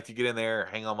 I like to get in there,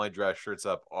 hang all my dress shirts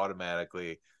up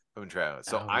automatically if I'm traveling.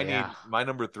 So need my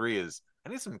number 3 is I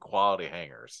need some quality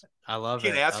hangers. I love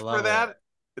Can't it. ask I for love that. it.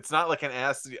 It's not like an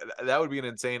ask. That would be an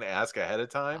insane ask ahead of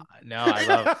time. No, I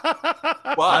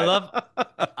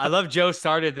love Joe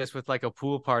started this with like a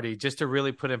pool party just to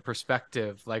really put in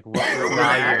perspective like what we're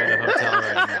valuing in a hotel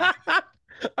right now.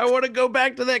 I want to go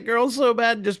back to that girl so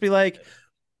bad and just be like,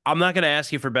 "I'm not going to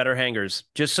ask you for better hangers,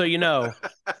 just so you know."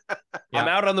 I'm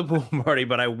out on the pool party,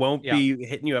 but I won't be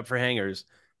hitting you up for hangers.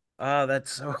 Oh,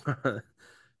 that's so.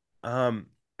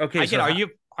 Okay.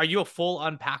 Are you a full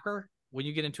unpacker when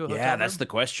you get into a hotel? Yeah, that's the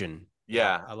question.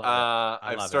 Yeah, I love it.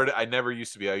 I've started. I never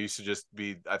used to be. I used to just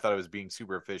be. I thought I was being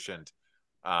super efficient.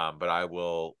 But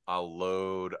I'll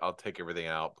load. I'll take everything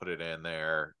out, put it in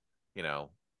there. You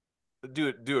know, do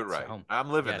it right.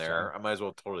 I'm living there. I might as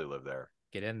well totally live there.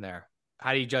 Get in there.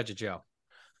 How do you judge it, Joe?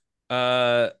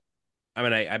 I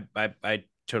mean, I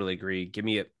totally agree. Give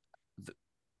me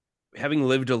having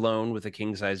lived alone with a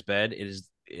king size bed,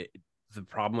 the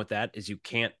problem with that is you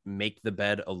can't make the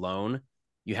bed alone.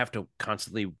 You have to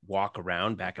constantly walk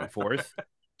around back and forth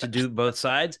to do both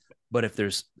sides. But if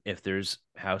there's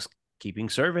housekeeping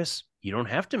service, you don't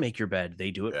have to make your bed.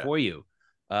 They do it for you.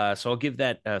 So I'll give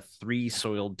that 3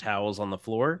 soiled towels on the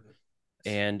floor.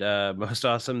 And most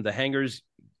awesome, the hangers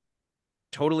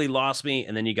totally lost me.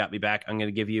 And then you got me back. I'm going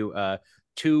to give you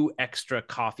 2 extra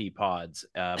coffee pods,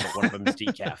 but one of them is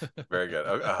decaf. Very good.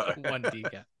 One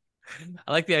decaf.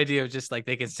 I like the idea of just like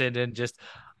they can send in just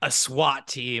a SWAT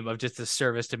team of just a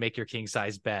service to make your king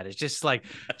size bed. It's just like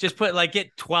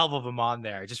get 12 of them on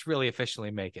there. Just really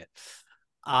efficiently make it.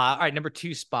 All right, number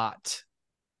 2 spot.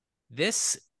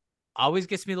 This always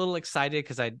gets me a little excited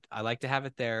because I like to have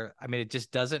it there. I mean, it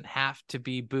just doesn't have to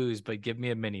be booze, but give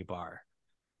me a mini bar.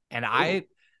 And I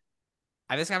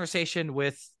have this conversation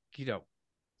with,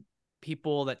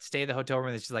 people that stay in the hotel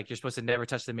room, it's just like you're supposed to never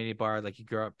touch the mini bar, like you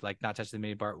grew up like not touching the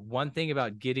mini bar. One thing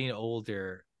about getting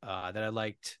older that I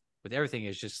liked with everything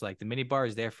is just like the mini bar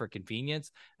is there for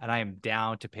convenience, and I am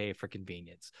down to pay for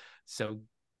convenience. So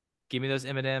give me those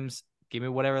M&Ms, give me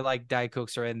whatever like Diet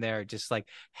Cokes are in there. Just like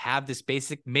have this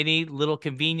basic mini little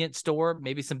convenience store,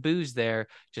 maybe some booze there,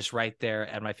 just right there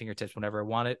at my fingertips. Whenever I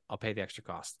want it, I'll pay the extra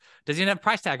cost. Doesn't even have a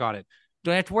price tag on it.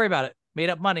 Don't have to worry about it. Made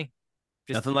up money.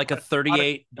 Just Nothing like a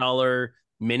 $38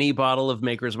 mini bottle of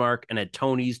Maker's Mark and a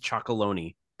Tony's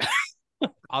Chocolonely.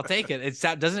 I'll take it.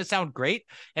 Doesn't it sound great?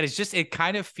 And it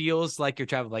kind of feels like you're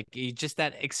traveling, like just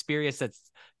that experience that's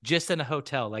just in a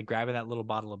hotel, like grabbing that little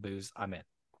bottle of booze. I'm in.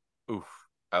 Oof.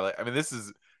 This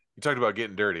is, you talked about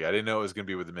getting dirty. I didn't know it was going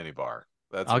to be with the mini bar.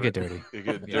 I'll get dirty. You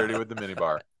get dirty with the mini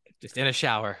bar. Just in a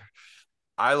shower.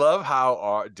 I love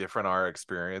how different our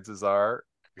experiences are,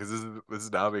 because this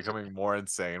is now becoming more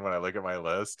insane when I look at my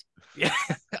list. Yeah.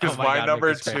 Because my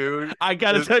number 2, I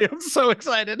gotta tell you, I'm so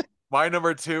excited. My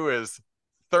number 2 is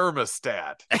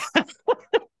thermostat.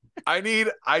 I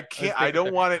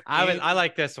don't want it. I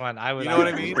like this one. You know what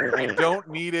I mean? I don't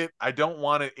need it. I don't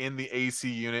want it in the AC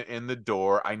unit in the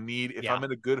door. I'm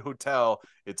in a good hotel,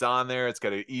 it's on there. It's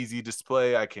got an easy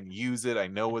display. I can use it. I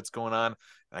know what's going on.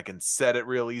 I can set it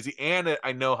real easy. And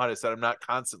I know how to set it. I'm not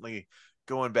constantly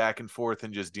going back and forth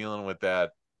and just dealing with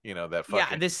that, that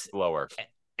fucking blower.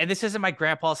 And this isn't my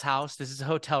grandpa's house. This is a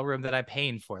hotel room that I'm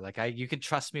paying for. Like you can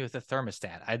trust me with a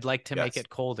thermostat. I'd like to make it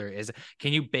colder.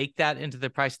 Can you bake that into the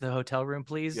price of the hotel room,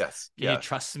 please? Yes. Can you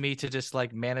trust me to just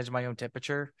like manage my own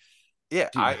temperature? Yeah.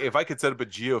 If I could set up a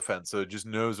geofence so it just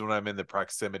knows when I'm in the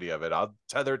proximity of it, I'll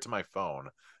tether it to my phone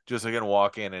just so I can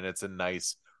walk in and it's a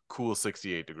nice, cool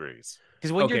 68 degrees.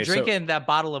 Because when you're drinking that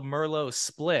bottle of Merlot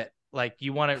Split, like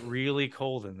you want it really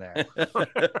cold in there. Right.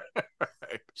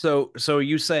 So are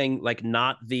you saying like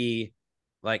not the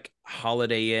like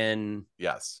Holiday Inn?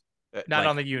 Yes. Not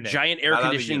on the unit. Giant air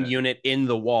conditioning unit in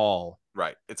the wall.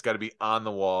 Right. It's got to be on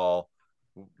the wall.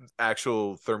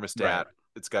 Actual thermostat. Right.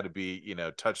 It's got to be,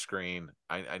 touchscreen.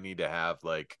 I need to have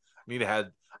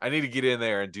I need to get in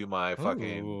there and do my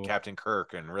fucking Captain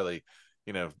Kirk and really,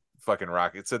 fucking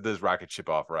rocket. It said this rocket ship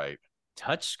off right.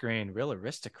 Touchscreen, real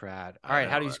aristocrat. All right,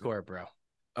 how do you score it, bro?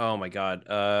 Oh my god.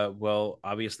 Well,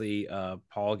 obviously,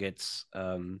 Paul gets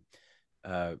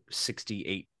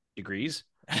 68 degrees.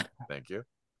 Thank you.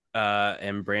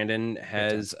 And Brandon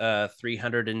has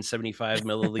 375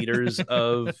 milliliters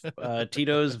of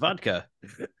Tito's vodka.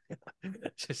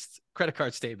 Just credit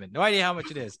card statement. No idea how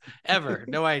much it is. Ever.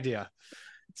 No idea.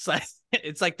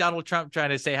 It's like Donald Trump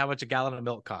trying to say how much a gallon of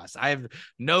milk costs. I have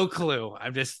no clue.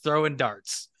 I'm just throwing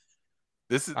darts.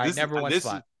 This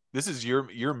is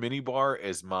your mini bar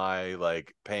is my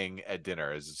like paying at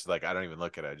dinner. Is just like I don't even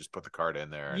look at it. I just put the card in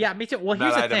there. Yeah, me too. Well,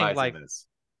 here's the thing. Like,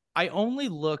 I only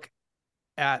look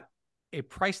at a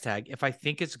price tag if I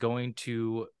think it's going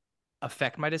to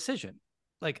affect my decision.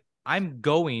 Like I'm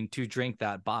going to drink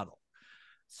that bottle.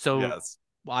 So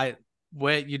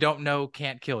what you don't know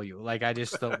can't kill you. Like I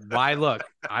just why look?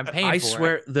 I'm paying. I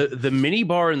swear the mini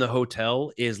bar in the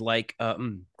hotel is like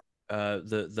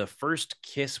the first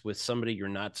kiss with somebody you're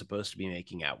not supposed to be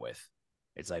making out with.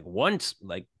 It's like once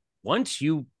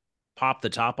you pop the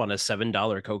top on a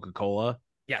 $7 Coca-Cola,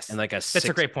 yes, and like that's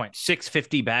a great point.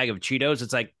 $6.50 bag of Cheetos,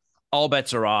 it's like all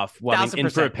bets are off. Well, in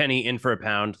for a penny, in for a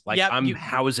pound. Like I'm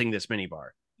housing this mini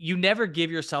bar. You never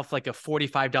give yourself like a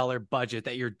 $45 budget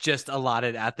that you're just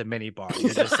allotted at the mini bar.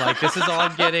 You're just like, this is all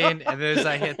I'm getting. And then as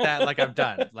I hit that, like I'm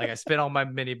done. Like I spent all my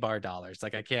mini bar dollars.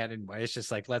 Like I can't anymore. It's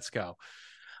just like, let's go.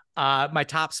 My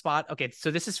top spot. Okay. So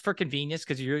this is for convenience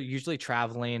because you're usually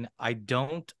traveling. I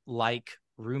don't like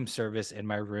room service in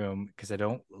my room because I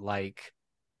don't like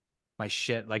my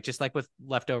shit. Like just like with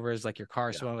leftovers, like your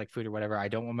car smelling like food or whatever. I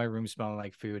don't want my room smelling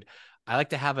like food. I like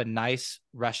to have a nice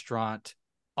restaurant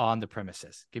on the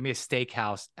premises. Give me a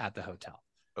steakhouse at the hotel.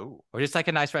 Oh, or just like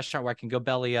a nice restaurant where I can go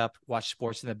belly up, watch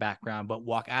sports in the background, but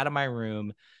walk out of my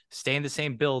room, stay in the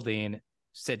same building,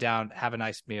 sit down, have a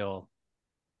nice meal,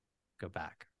 go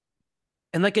back.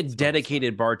 And like a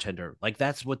dedicated bartender, like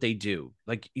that's what they do.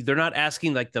 Like they're not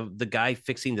asking like the guy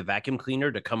fixing the vacuum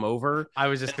cleaner to come over. I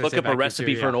was just look up a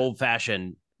recipe for an old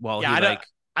fashioned while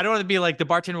I don't want to be like the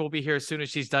bartender will be here as soon as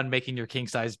she's done making your king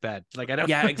size bed. Like I don't.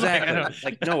 Yeah, exactly.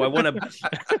 Like no, I want to.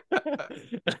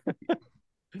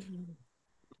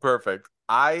 Perfect.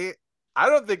 I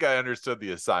don't think I understood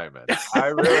the assignment.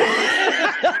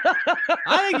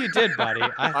 I think you did, buddy.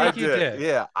 I think you did.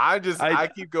 Yeah. I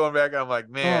keep going back. I'm like,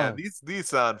 man, these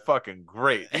sound fucking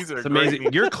great. These are amazing.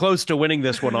 Great. You're close to winning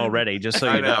this one already, just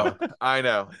so you know. I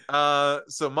know.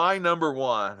 So my number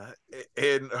one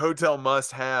in hotel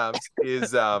must-haves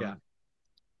is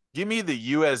Give me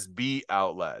the USB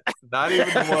outlet, not even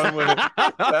the one with.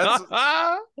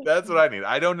 That's what I need.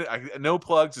 No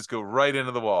plugs, just go right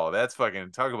into the wall. That's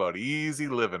fucking talk about easy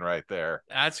living right there.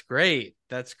 That's great.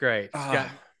 That's great. It's got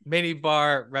mini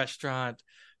bar, restaurant,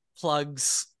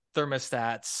 plugs,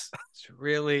 thermostats. It's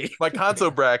really My console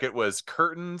bracket was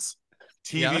curtains,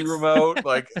 TV Yeah. remote,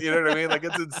 like you know what I mean? Like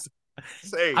it's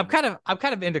insane. I'm kind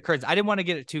of into curtains. I didn't want to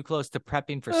get it too close to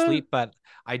prepping for sleep, but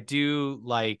I do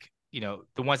like, the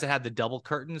ones that have the double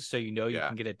curtains, so you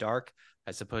can get it dark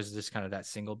as opposed to just kind of that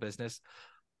single business.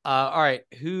 All right,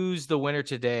 who's the winner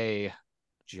today,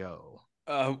 Joe?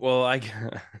 Well, I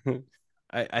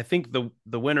think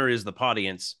the winner is the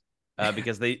audience,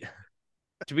 because they,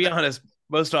 to be honest,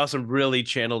 Most Awesome really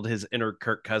channeled his inner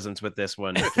Kirk Cousins with this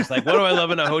one. Just like, what do I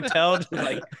love in a hotel? Just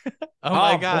like, oh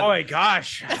my god, boy,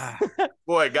 gosh,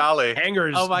 boy, golly,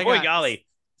 hangers, oh my boy, god. golly.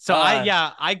 So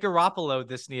I Garoppolo'd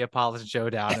this Neapolitan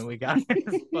showdown, and we got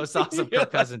Most Awesome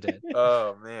Kirk Cousin did.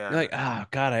 Oh man, You're like, oh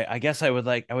god, I guess I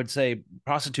would say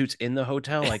prostitutes in the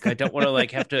hotel. Like, I don't want to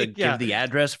like have to give the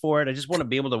address for it. I just want to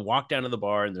be able to walk down to the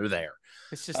bar and they're there.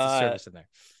 It's just a service in there.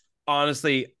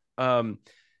 Honestly,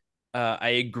 I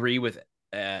agree with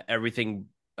everything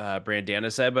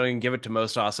Brandana said, but I can give it to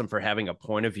Most Awesome for having a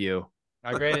point of view.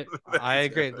 I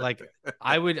agree. Like,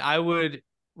 I would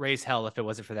raise hell if it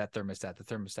wasn't for that thermostat. The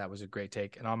thermostat was a great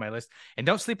take and on my list. And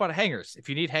don't sleep on hangers. If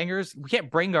you need hangers, we can't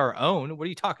bring our own. What are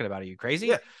you talking about? Are you crazy?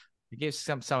 Yeah. You gave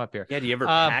some up here. Yeah. Do you ever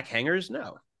pack hangers?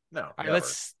 No. All right,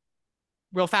 let's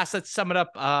sum it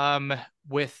up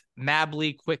with MAB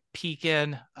quick peek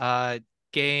in.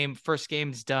 First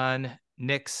game's done.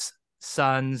 Knicks,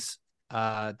 Suns.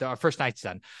 Our first night's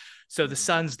done. So the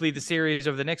Suns lead the series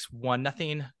over the Knicks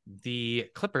 1-0. The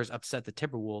Clippers upset the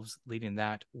Timberwolves, leading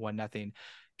that 1-0.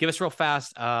 Give us real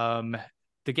fast.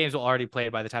 The games will already play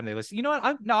by the time they listen. You know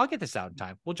what? I'll get this out in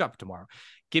time. We'll drop it tomorrow.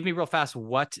 Give me real fast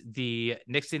what the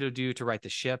Knicks need to do to right the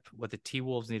ship, what the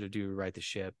T-Wolves need to do to right the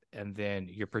ship, and then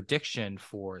your prediction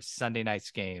for Sunday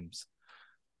night's games.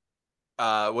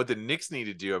 What the Knicks need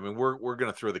to do, I mean, we're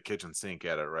going to throw the kitchen sink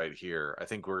at it right here. I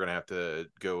think we're going to have to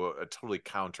go a totally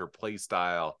counter play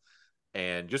style,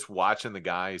 and just watching the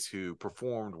guys who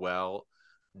performed well,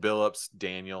 Billups,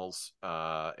 Daniels,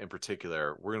 in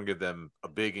particular, we're going to give them a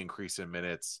big increase in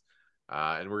minutes.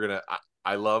 And we're going to,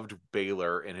 I loved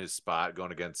Baylor in his spot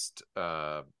going against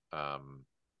Karl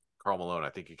Malone. I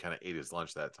think he kind of ate his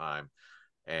lunch that time.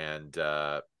 And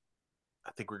I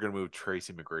think we're going to move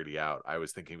Tracy McGrady out. I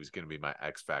was thinking he was going to be my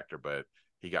X factor, but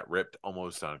he got ripped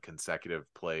almost on consecutive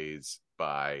plays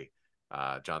by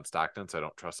John Stockton. So I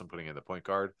don't trust him putting in the point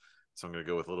guard. So I'm going to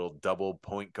go with a little double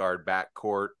point guard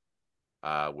backcourt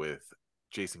with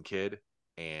Jason Kidd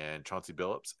and Chauncey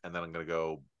Billups. And then I'm going to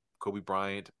go Kobe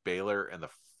Bryant, Baylor in the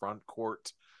front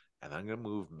court. And then I'm going to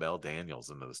move Mel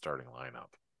Daniels into the starting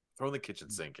lineup. Throwing the kitchen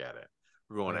sink at it.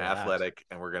 We're going athletic,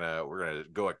 and we're gonna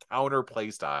go a counter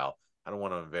play style. I don't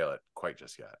want to unveil it quite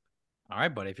just yet. All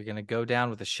right, buddy. If you're going to go down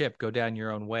with the ship, go down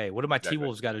your own way. What do my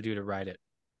T-Wolves got to do to ride it?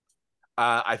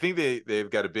 I think they've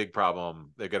got a big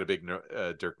problem. They've got a big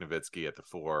Dirk Nowitzki at the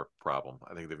 4 problem.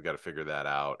 I think they've got to figure that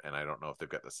out, and I don't know if they've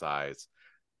got the size.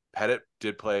 Pettit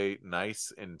did play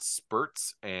nice in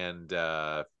spurts and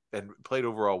played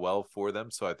overall well for them.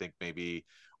 So I think maybe,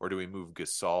 or do we move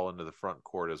Gasol into the front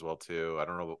court as well too? I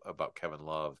don't know about Kevin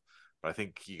Love, but I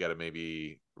think you got to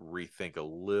maybe rethink a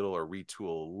little or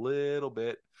retool a little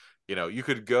bit. You know, you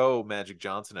could go Magic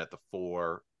Johnson at the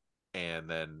 4 and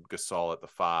then Gasol at the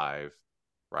 5,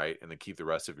 right? And then keep the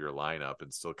rest of your lineup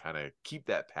and still kind of keep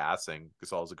that passing.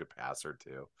 Gasol's a good passer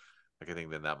too. Like, I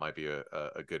think then that might be a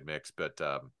good mix, but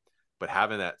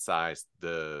having that size,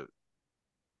 the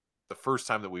first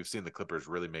time that we've seen the Clippers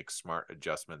really make smart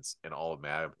adjustments in all of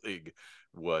MAB League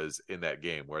was in that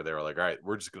game where they were like, all right,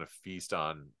 we're just going to feast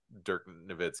on Dirk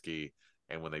Nowitzki.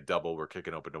 And when they double, we're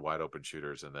kicking open to wide open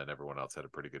shooters. And then everyone else had a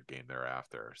pretty good game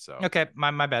thereafter. So, okay.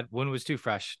 My bad. One was too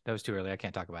fresh. That was too early. I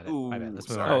can't talk about it. Ooh, my bad. Let's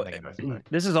move sorry. on.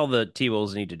 This is all the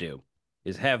T-Wolves need to do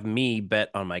is have me bet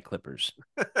on my Clippers.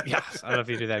 Yes. I don't know if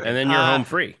you do that. And then you're home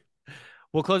free.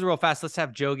 We'll close it real fast. Let's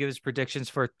have Joe give his predictions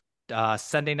for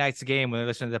Sunday night's game when we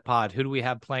listen to the pod. Who do we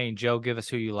have playing? Joe, give us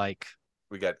who you like.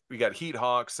 We got Heat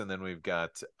Hawks, and then we've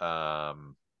got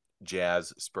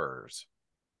Jazz Spurs.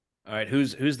 All right,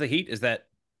 who's the Heat? Is that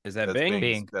Bing?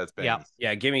 Bing. That's Bing.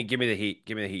 Yeah. Give me the Heat.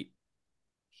 Give me the Heat.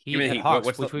 Heat at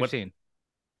Hawks, which we've seen.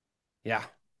 Yeah.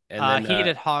 And then, Heat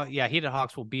at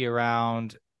Hawks will be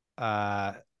around.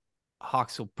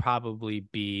 Hawks will probably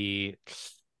be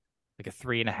like a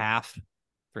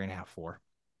 3.5, 4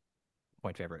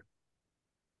 point favorite.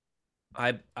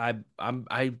 I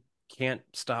can't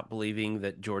stop believing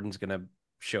that Jordan's gonna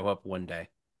show up one day.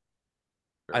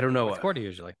 I don't know. Fourth quarter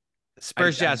usually.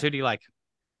 Spurs Jazz. Who do you like?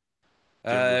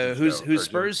 Who's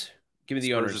Spurs? Give me the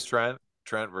Spurs owners. is Trent.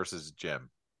 Trent versus Jim.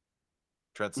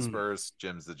 Trent's the Spurs.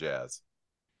 Jim's the Jazz.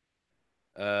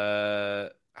 I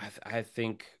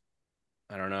think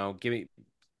I don't know. Give me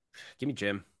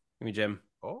Jim. Give me Jim.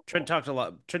 Oh, Trent talked a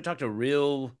lot. Trent talked a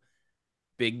real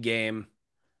big game.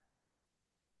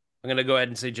 I'm gonna go ahead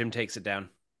and say Jim takes it down.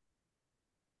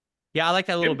 Yeah, I like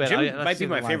that a little bit. Jim might be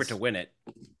my favorite to win it.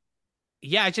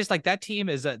 Yeah, it's just like that team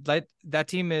is that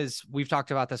team is. We've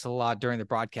talked about this a lot during the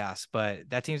broadcast, but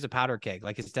that team's a powder keg.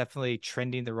 Like it's definitely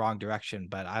trending the wrong direction.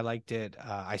 But I liked it.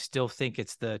 I still think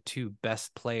it's the two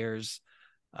best players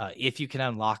if you can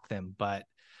unlock them. But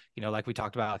like we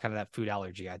talked about, kind of that food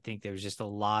allergy. I think there's just a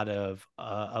lot of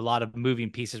moving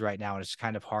pieces right now, and it's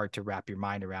kind of hard to wrap your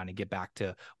mind around and get back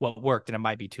to what worked. And it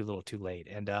might be too little, too late.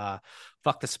 And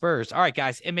fuck the Spurs. All right,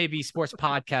 guys. MAB Sports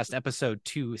Podcast episode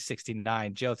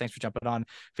 269. Joe, thanks for jumping on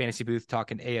Fantasy Booth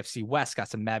talking AFC West. Got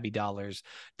some MAB dollars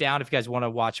down. If you guys want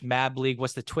to watch MAB League,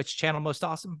 what's the Twitch channel most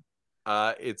awesome?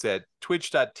 It's at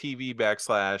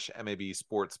twitch.tv/MAB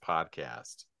Sports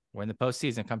Podcast. We're in the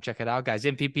postseason. Come check it out, guys.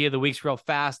 MVP of the week's real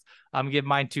fast. I'm going to give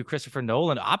mine to Christopher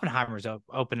Nolan. Oppenheimer's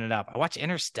opening up. I watched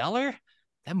Interstellar.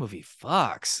 That movie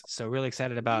fucks. So really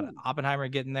excited about Oppenheimer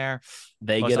getting there.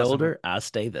 They get older. I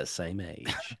stay the same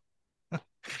age.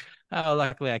 Oh,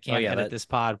 luckily I can't edit this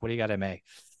pod. What do you got, MA?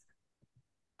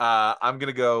 I'm going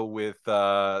to go with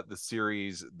the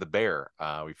series The Bear.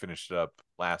 We finished it up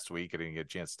last week. I didn't get a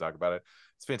chance to talk about it.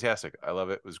 It's fantastic. I love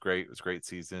it. It was great. It was a great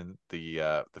season.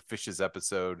 The Fishes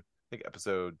episode, I think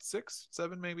episode 6,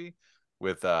 7 maybe,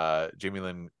 with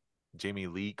Jamie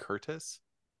Lee Curtis.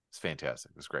 It's fantastic.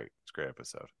 It was great. It's a great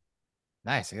episode.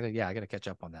 Nice. I gotta catch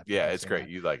up on that. Yeah, it's great.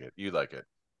 You like it.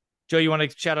 Joe, you want to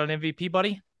shout out MVP,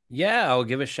 buddy? Yeah, I'll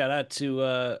give a shout out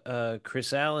to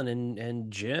Chris Allen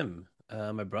and Jim,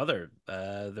 my brother.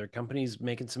 Their company's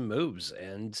making some moves,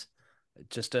 and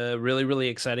just really, really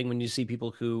exciting when you see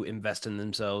people who invest in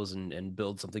themselves and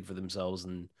build something for themselves,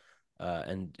 and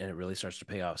it really starts to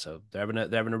pay off. So they're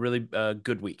having a really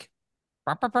good week.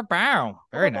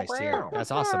 Very nice to hear. That's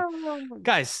awesome.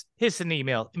 Guys, hit us an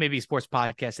email,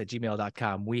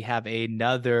 mabsportspodcast@gmail.com. We have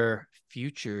another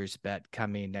futures bet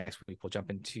coming next week. We'll jump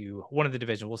into one of the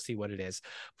divisions. We'll see what it is.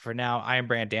 For now, I am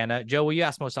Brandana. Joe, will you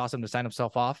ask Most Awesome to sign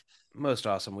himself off? Most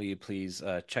Awesome, will you please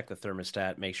check the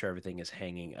thermostat, make sure everything is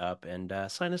hanging up, and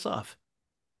sign us off?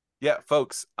 Yeah,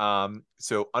 folks.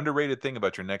 So underrated thing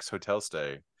about your next hotel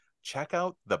stay, check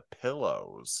out the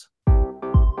pillows.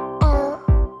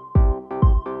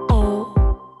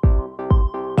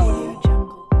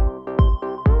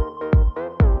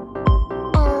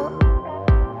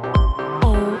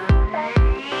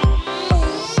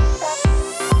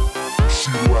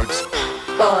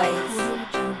 Boys,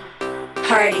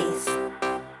 parties,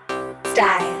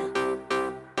 style,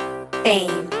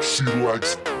 fame, she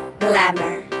likes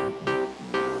glamour,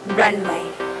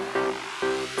 runway,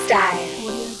 style,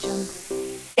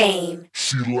 fame,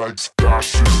 she likes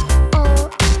fashion.